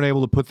know you weren't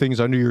able to put things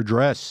under your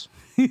dress.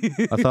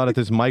 I thought at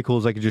this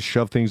Michael's I could just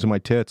shove things in my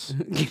tits.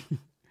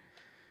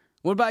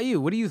 What about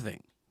you? What do you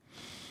think?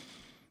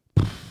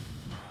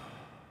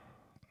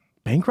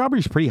 Bank robbery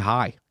is pretty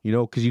high, you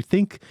know, because you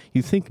think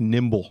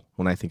nimble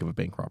when I think of a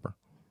bank robber.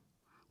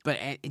 But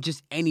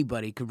just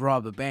anybody could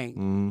rob a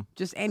bank.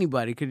 Just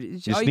anybody could.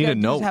 Just all you need gotta a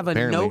do note, is have a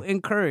apparently. note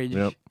and courage.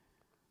 Yep.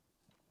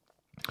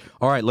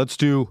 All right, let's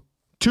do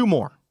two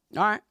more.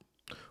 All right.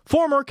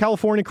 Former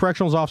California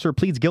corrections officer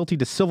pleads guilty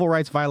to civil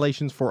rights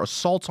violations for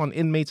assaults on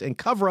inmates and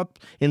cover-up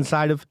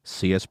inside of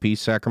CSP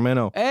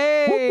Sacramento.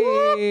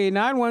 Hey,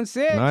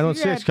 916.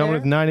 916 coming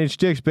with 9-inch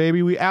dicks,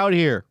 baby. We out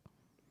here.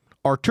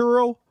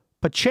 Arturo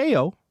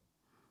Pacheco,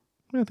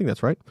 I think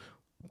that's right.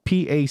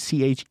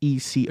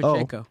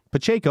 Pacheco.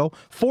 Pacheco,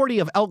 40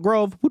 of Elk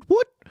Grove,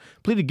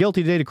 pleaded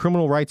guilty today to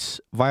criminal rights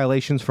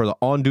violations for the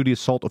on-duty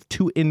assault of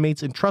 2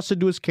 inmates entrusted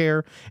to his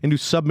care and to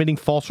submitting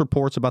false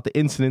reports about the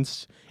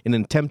incidents in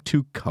an attempt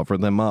to cover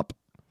them up.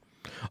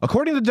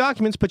 According to the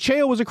documents,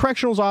 Pacheco was a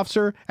correctional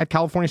officer at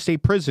California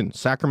State Prison,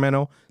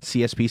 Sacramento,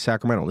 CSP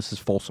Sacramento. This is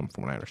Folsom,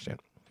 from what I understand.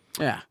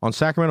 Yeah. On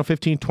Sacramento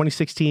 15,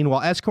 2016,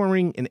 while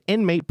escorting an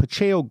inmate,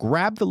 Pacheco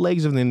grabbed the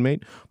legs of the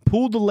inmate,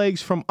 pulled the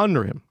legs from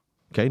under him.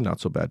 Okay, not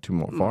so bad, too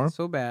more far. Not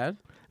so bad.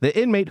 The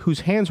inmate,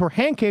 whose hands were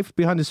handcuffed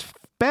behind his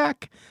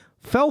back,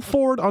 fell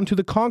forward onto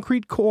the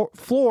concrete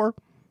floor.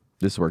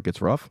 This is where it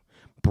gets rough.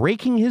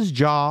 Breaking his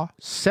jaw,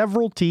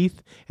 several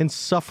teeth, and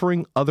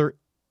suffering other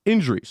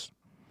injuries.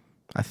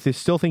 I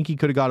still think he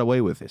could have got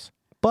away with this.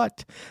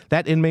 But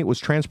that inmate was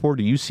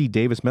transported to UC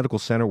Davis Medical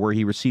Center where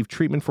he received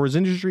treatment for his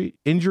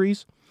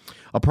injuries.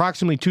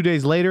 Approximately 2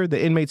 days later,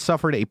 the inmate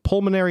suffered a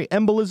pulmonary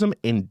embolism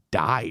and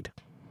died.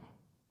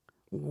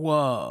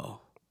 Whoa.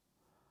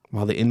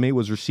 While the inmate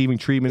was receiving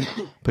treatment,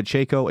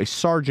 Pacheco, a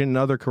sergeant, and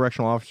other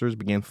correctional officers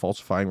began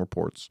falsifying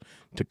reports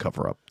to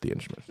cover up the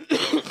incident.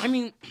 I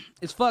mean,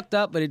 it's fucked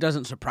up, but it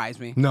doesn't surprise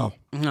me. No.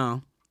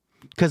 No.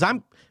 Because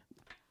I'm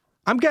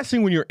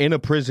guessing when you're in a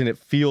prison, it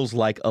feels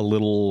like a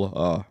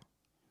little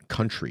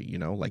country, you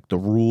know? Like the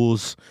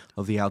rules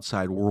of the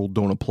outside world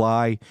don't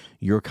apply.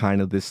 You're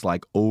kind of this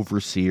like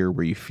overseer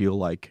where you feel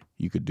like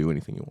you could do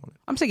anything you want.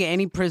 I'm thinking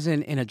any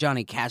prison in a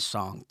Johnny Cash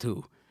song,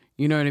 too.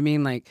 You know what I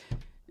mean? Like,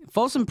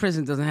 Folsom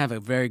Prison doesn't have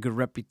a very good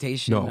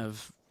reputation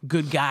of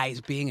good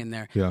guys being in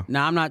there. Yeah.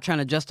 Now, I'm not trying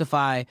to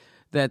justify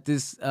that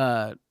this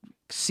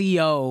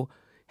CO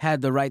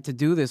had the right to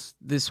do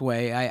this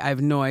way. I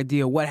have no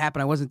idea what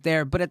happened. I wasn't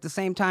there. But at the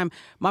same time,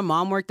 my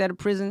mom worked at a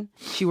prison.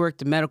 She worked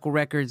the medical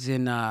records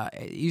in,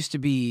 it used to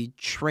be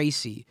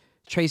Tracy.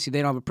 Tracy, they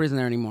don't have a prison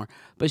there anymore.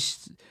 But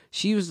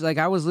she was like,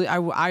 I would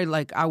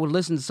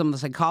listen to some of the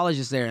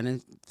psychologists there. And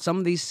then some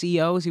of these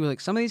COs, he was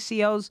like, some of these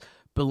COs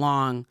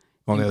belong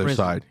On the in other prison.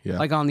 side, yeah.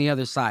 Like on the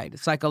other side.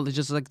 It's like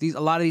just like these. A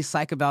lot of these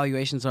psych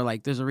evaluations are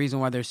like, there's a reason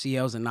why they're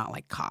COs and not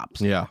like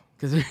cops. Yeah.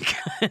 Because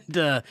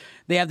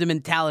they have the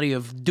mentality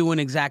of doing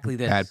exactly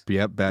this.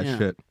 Bad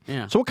shit.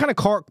 Yeah. So what kind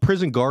of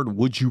prison guard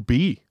would you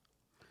be?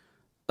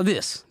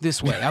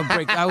 This way.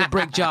 I would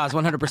break jaws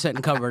 100%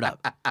 and cover it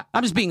up.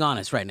 I'm just being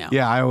honest right now.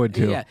 Yeah, I would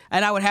too. Yeah,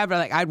 and I would have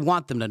like I'd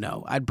want them to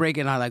know. I'd break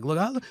it and I'd like,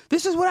 look,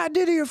 this is what I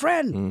did to your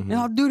friend, and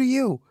I'll do to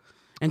you,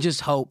 and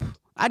just hope.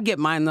 I'd get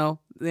mine though.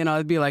 You know,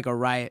 it'd be like a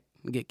riot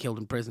and get killed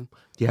in prison.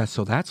 Yeah,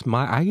 so that's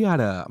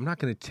I'm not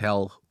gonna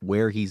tell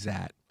where he's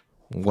at,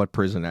 what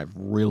prison. I've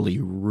really,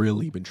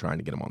 really been trying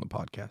to get him on the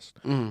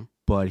podcast.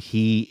 But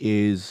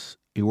he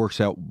works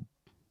out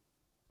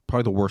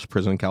probably the worst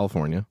prison in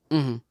California.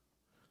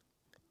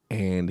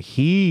 And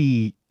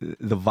the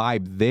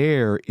vibe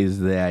there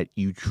is that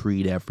you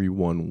treat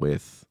everyone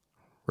with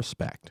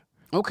respect.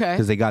 Okay.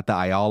 Because they got the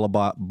Ayala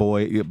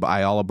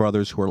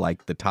brothers who are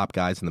like the top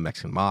guys in the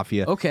Mexican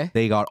mafia. Okay.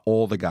 They got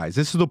all the guys.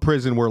 This is the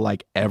prison where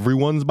like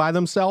everyone's by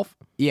themselves.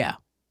 Yeah.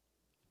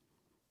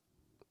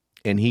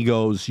 And he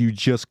goes, you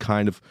just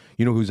kind of,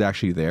 you know who's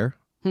actually there?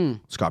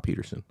 Scott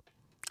Peterson.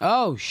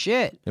 Oh,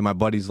 shit. And my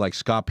buddy's like,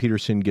 Scott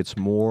Peterson gets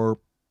more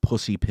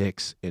pussy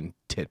pics and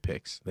tit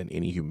pics than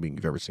any human being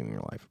you've ever seen in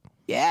your life.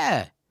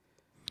 Yeah.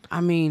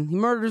 I mean, he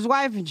murdered his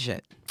wife and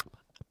shit.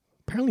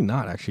 Apparently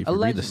not, actually, if you read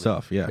the Allegedly.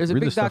 stuff. Yeah, There's a read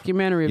big the stuff.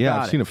 documentary about it.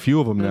 Yeah, I've seen a few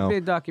of them now. There's a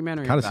big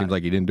documentary Kind of about seems it.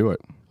 like he didn't do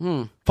it.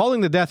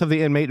 Following the death of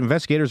the inmate,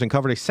 investigators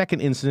uncovered a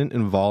second incident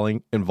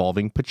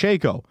involving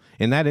Pacheco.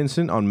 In that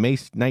incident, on May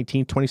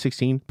 19,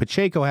 2016,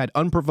 Pacheco had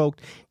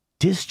unprovoked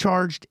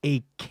discharged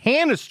a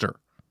canister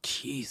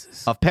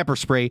Jesus. of pepper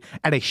spray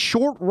at a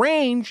short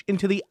range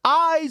into the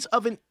eyes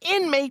of an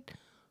inmate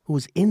who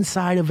was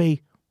inside of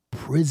a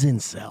prison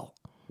cell.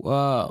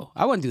 Whoa.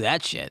 I wouldn't do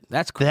that shit.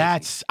 That's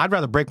crazy. I'd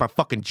rather break my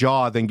fucking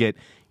jaw than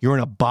you're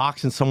in a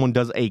box and someone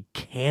does a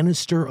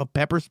canister of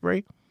pepper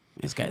spray.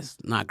 This guy's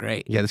not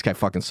great. Yeah, this guy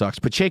fucking sucks.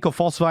 Pacheco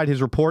falsified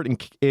his report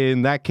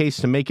in that case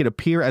to make it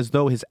appear as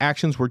though his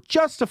actions were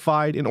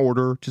justified in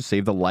order to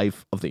save the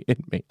life of the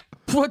inmate.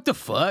 What the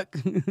fuck?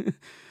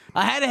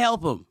 I had to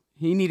help him.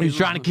 He needed. He's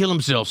trying to kill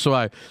himself, so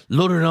I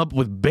loaded him up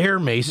with bear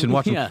mace and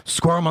watched him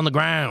squirm on the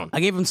ground. I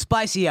gave him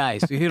spicy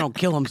eyes so he don't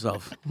kill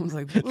himself. I was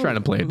like, Trying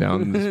to play it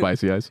down in the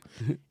spicy eyes.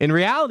 In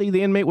reality,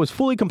 the inmate was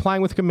fully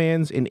complying with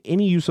commands, and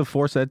any use of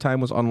force at that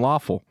time was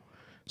unlawful.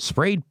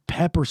 Sprayed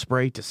pepper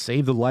spray to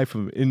save the life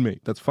of an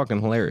inmate. That's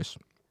fucking hilarious.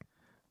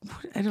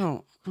 I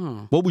don't.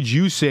 What would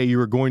you say you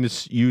were going to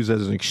use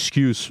as an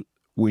excuse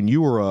when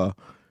you were a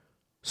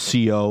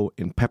CO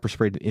and pepper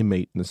sprayed an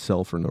inmate in the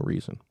cell for no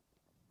reason?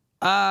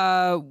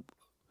 I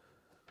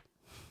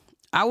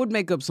would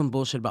make up some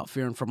bullshit about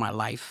fearing for my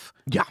life.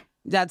 Yeah.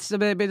 That's a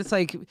bit. It's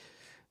like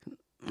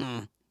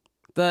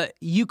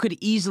you could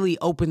easily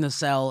open the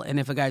cell, and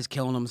if a guy's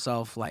killing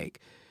himself, like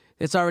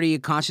it's already a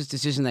conscious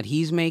decision that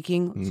he's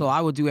making. So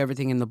I would do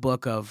everything in the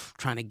book of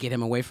trying to get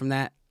him away from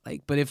that.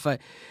 Like, but if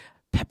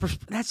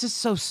that's just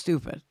so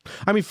stupid.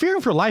 I mean,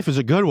 fearing for life is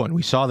a good one.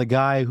 We saw the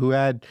guy who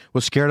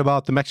was scared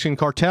about the Mexican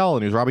cartel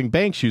and he was robbing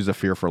banks used a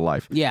fear for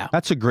life. Yeah.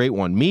 That's a great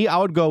one. Me, I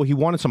would go, he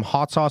wanted some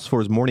hot sauce for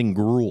his morning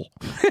gruel.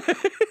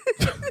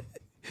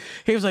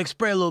 He was like,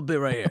 spray a little bit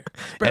right here.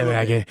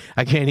 Hey,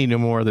 I can't eat no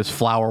more of this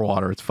flour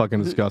water. It's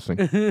fucking disgusting.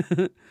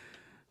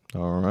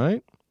 All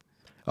right.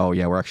 Oh,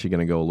 yeah, we're actually going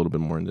to go a little bit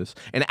more into this.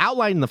 And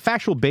outlining the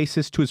factual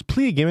basis to his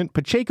plea agreement,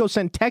 Pacheco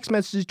sent text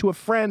messages to a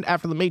friend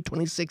after the May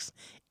 26th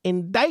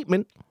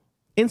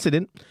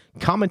incident,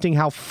 commenting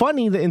how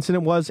funny the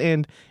incident was,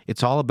 and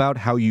it's all about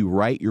how you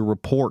write your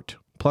report.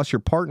 Plus, your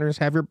partners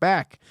have your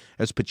back.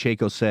 As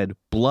Pacheco said,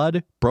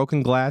 blood,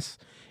 broken glass,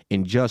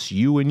 and just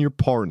you and your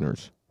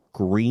partners.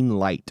 Green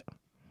light.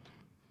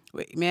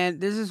 Wait, man,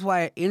 this is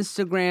why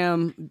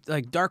Instagram,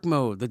 like dark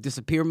mode, the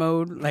disappear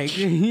mode, like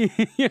you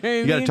got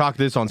to talk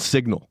this on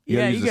Signal. You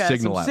yeah, got to use you the got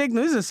Signal some app.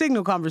 Signal. This is a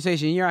Signal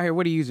conversation. You're out here.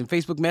 What are you using?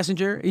 Facebook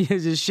Messenger?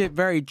 Is this shit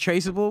very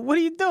traceable? What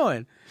are you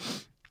doing?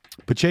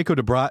 Pacheco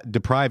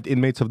deprived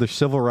inmates of their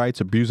civil rights,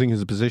 abusing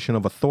his position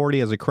of authority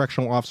as a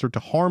correctional officer to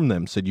harm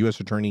them, said U.S.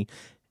 Attorney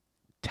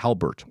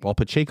Talbert. While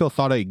Pacheco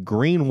thought a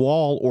green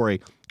wall or a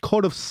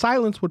code of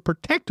silence would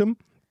protect him,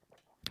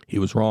 he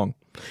was wrong.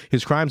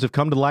 His crimes have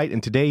come to light,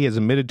 and today he has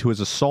admitted to his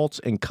assaults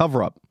and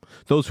cover-up.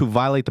 Those who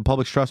violate the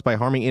public's trust by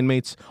harming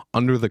inmates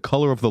under the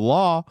color of the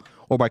law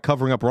or by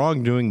covering up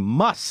wrongdoing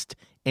must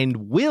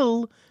and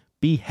will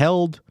be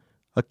held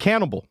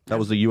accountable. That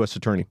was the U.S.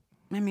 Attorney.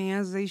 I mean,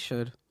 as they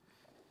should.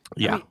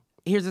 Yeah. I mean,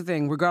 here's the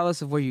thing.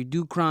 Regardless of whether you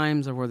do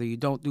crimes or whether you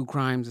don't do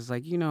crimes, it's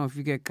like, if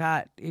you get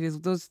caught, it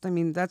is those. I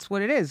mean, that's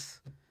what it is.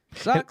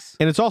 Sucks.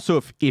 And it's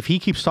also, if he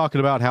keeps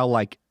talking about how,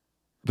 like,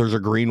 there's a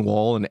green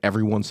wall and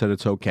everyone said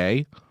it's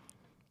okay,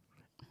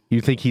 you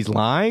think he's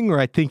lying, or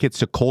I think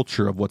it's a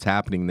culture of what's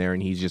happening there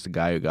and he's just a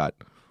guy who got...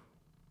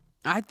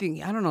 I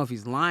don't know if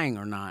he's lying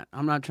or not.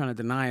 I'm not trying to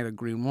deny the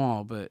green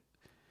wall, but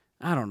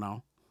I don't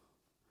know.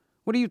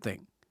 What do you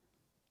think?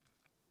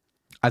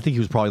 I think he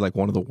was probably like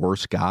one of the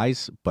worst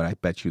guys, but I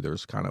bet you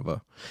there's kind of it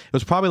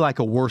was probably like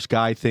a worst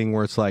guy thing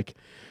where it's like,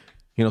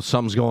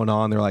 something's going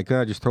on. They're like,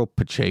 just throw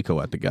Pacheco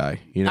at the guy.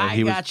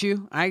 I got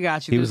you. He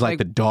There's was like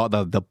the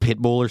dog, the pit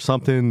bull or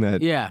something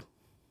that, yeah.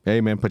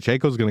 Hey man,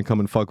 Pacheco's going to come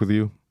and fuck with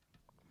you.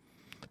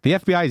 The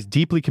FBI is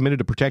deeply committed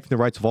to protecting the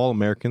rights of all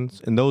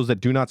Americans and those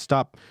that do not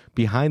stop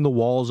behind the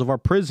walls of our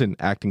prison,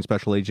 Acting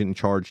Special Agent in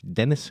Charge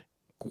Dennis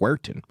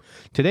Guertin.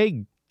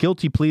 Today,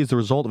 guilty plea is the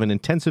result of an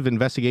intensive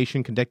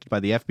investigation conducted by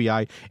the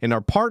FBI and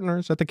our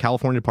partners at the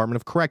California Department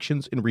of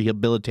Corrections and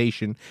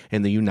Rehabilitation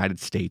and the United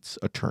States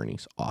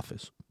Attorney's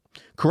Office.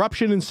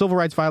 Corruption and civil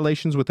rights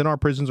violations within our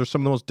prisons are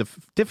some of the most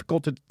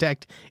difficult to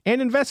detect and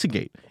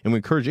investigate, and we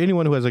encourage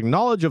anyone who has a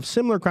knowledge of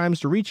similar crimes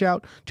to reach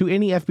out to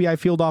any FBI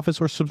field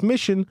office or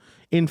submission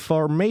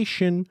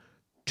information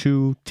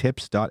to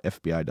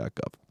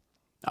tips.fbi.gov.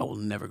 I will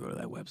never go to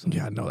that website.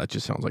 Yeah, no, that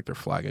just sounds like they're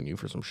flagging you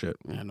for some shit.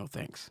 Yeah, no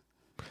thanks.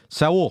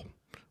 Saul,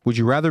 would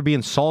you rather be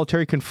in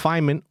solitary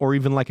confinement or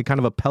even like a kind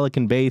of a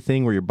Pelican Bay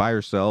thing where you're by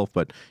yourself,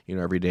 but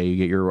every day you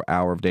get your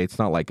hour of day? It's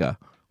not like a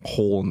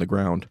hole in the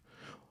ground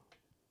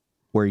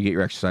where you get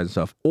your exercise and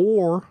stuff,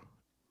 or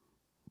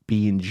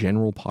be in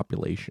general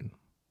population.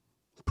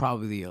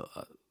 Probably the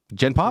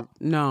Gen Pop?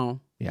 no.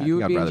 Yeah, You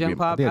would I'd be in rather Gen be-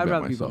 Pop. I think I'd I'd be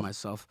rather be by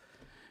myself.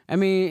 I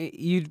mean,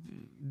 you'd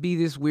be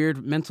this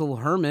weird mental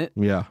hermit,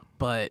 Yeah,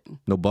 but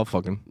no butt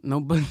fucking. no.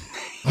 But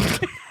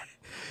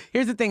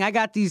here's the thing: I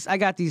got these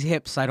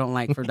hips I don't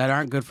like that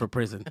aren't good for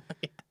prison.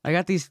 I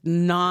got these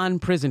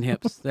non-prison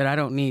hips that I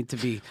don't need to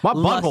be. My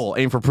butthole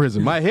ain't for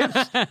prison. My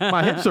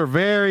hips are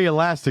very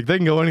elastic. They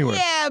can go anywhere.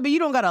 Yeah, but you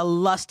don't got a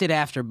lusted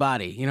after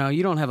body. You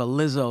don't have a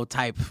Lizzo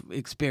type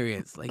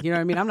experience. Like, you know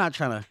what I mean? I'm not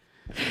trying to.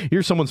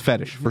 You're someone's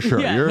fetish for sure.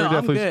 Yeah, You're no, I'm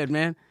definitely good,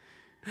 man.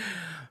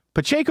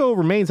 Pacheco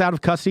remains out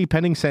of custody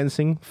pending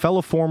sentencing.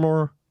 Fellow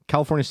former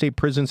California State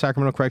Prison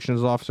Sacramento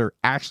Corrections Officer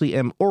Ashley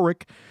M.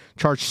 Ulrich,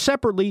 charged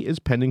separately, is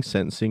pending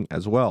sentencing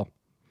as well.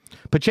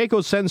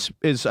 Pacheco's sentence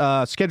is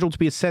scheduled to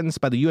be sentenced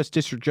by the U.S.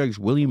 District Judge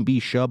William B.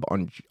 Shub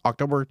on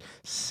October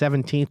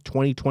 17th,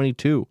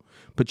 2022.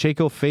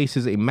 Pacheco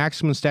faces a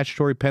maximum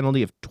statutory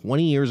penalty of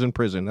 20 years in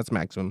prison, that's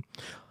maximum,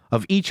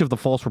 of each of the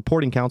false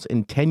reporting counts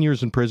and 10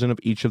 years in prison of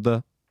each of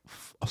the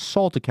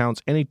assault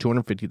accounts and a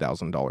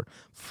 $250,000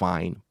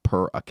 fine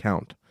per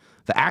account.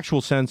 The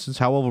actual sentence,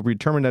 however, will be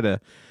determined at a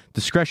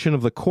discretion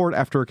of the court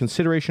after a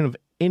consideration of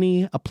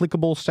any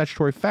applicable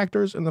statutory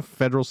factors in the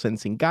federal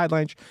sentencing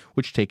guidelines,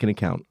 which take into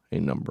account a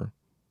number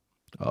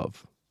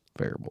of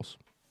variables.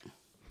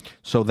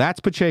 So that's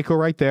Pacheco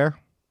right there.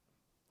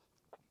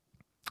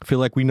 I feel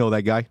like we know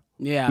that guy.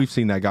 Yeah, We've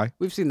seen that guy.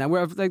 we've seen that.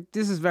 We're like,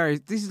 this is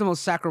the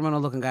most Sacramento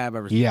looking guy I've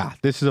ever seen. Yeah,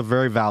 this is a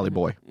very Valley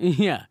boy.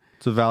 Yeah.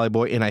 It's a Valley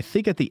boy. And I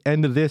think at the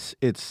end of this,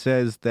 it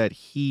says that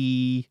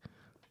he...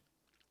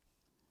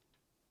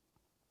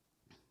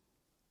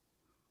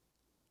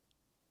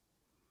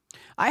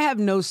 I have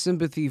no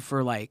sympathy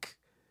for like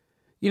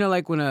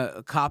when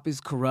a cop is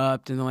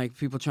corrupt and like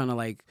people trying to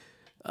like,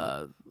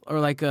 or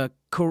like a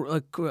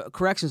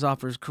corrections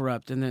officer is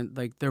corrupt and then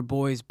like their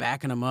boys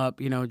backing them up,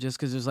 just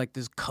because there's like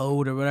this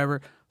code or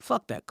whatever.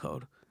 Fuck that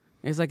code.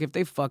 It's like if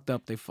they fucked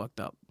up, they fucked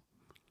up.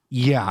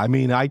 Yeah, I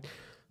mean,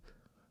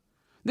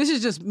 This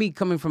is just me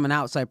coming from an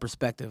outside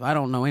perspective. I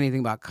don't know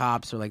anything about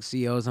cops or like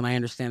COs, and I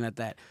understand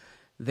that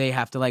they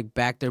have to like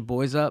back their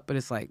boys up, but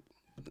it's like,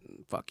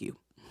 fuck you.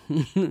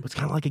 it's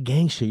kind of like a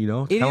gang shit, It's It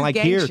kind is of like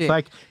gang here. shit.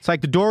 It's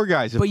like the door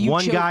guys. If But you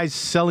one guy's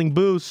selling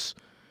booths,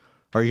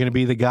 are you going to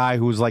be the guy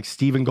who was like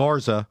Steven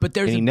Garza, But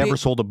there's and he a never big-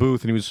 sold a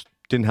booth and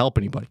didn't help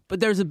anybody? But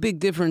there's a big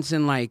difference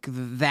in like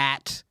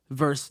that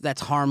versus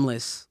that's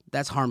harmless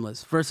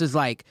versus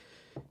like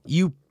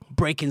you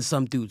breaking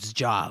some dude's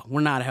jaw.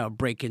 We're not out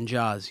breaking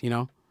jaws,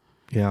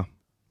 Yeah.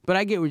 But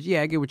I get what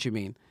you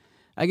mean.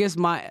 I guess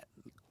I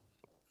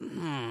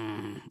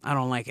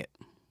don't like it.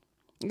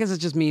 I guess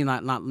it's just me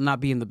not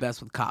being the best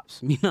with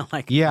cops. Me not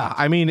like Yeah,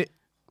 I mean,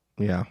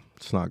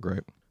 it's not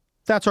great.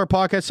 That's our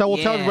podcast. So we'll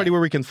tell Yeah. everybody where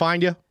we can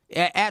find you.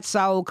 at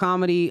Saul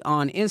Comedy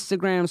on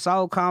Instagram,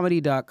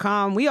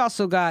 saulcomedy.com. We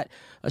also got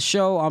a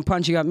show on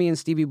Punching Up. Me and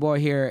Stevie Boy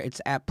here. It's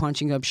at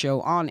Punching Up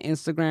Show on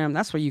Instagram.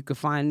 That's where you could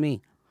find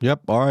me.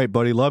 Yep. All right,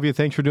 buddy. Love you.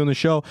 Thanks for doing the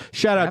show.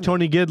 Shout out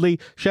Tony Gidley.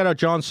 Shout out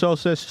John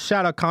Sosas.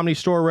 Shout out Comedy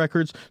Store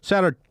Records.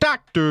 Shout out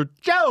Dr.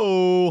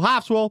 Joe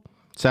Hofswell.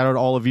 Shout out to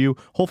all of you.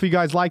 Hopefully you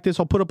guys like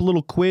this. I'll put up a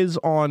little quiz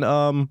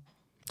on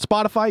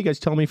Spotify. You guys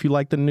tell me if you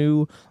like the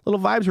new little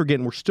vibes we're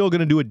getting. We're still going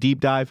to do a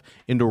deep dive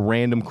into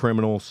random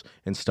criminals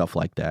and stuff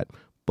like that.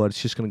 But it's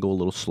just going to go a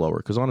little slower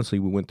because honestly,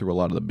 we went through a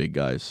lot of the big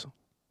guys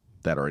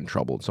that are in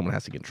trouble. And someone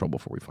has to get in trouble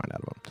before we find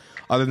out about them.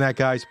 Other than that,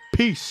 guys,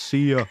 peace.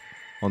 See ya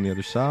on the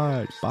other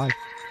side. Bye.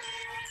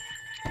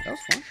 That was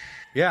fun.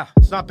 Yeah,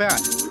 it's not bad.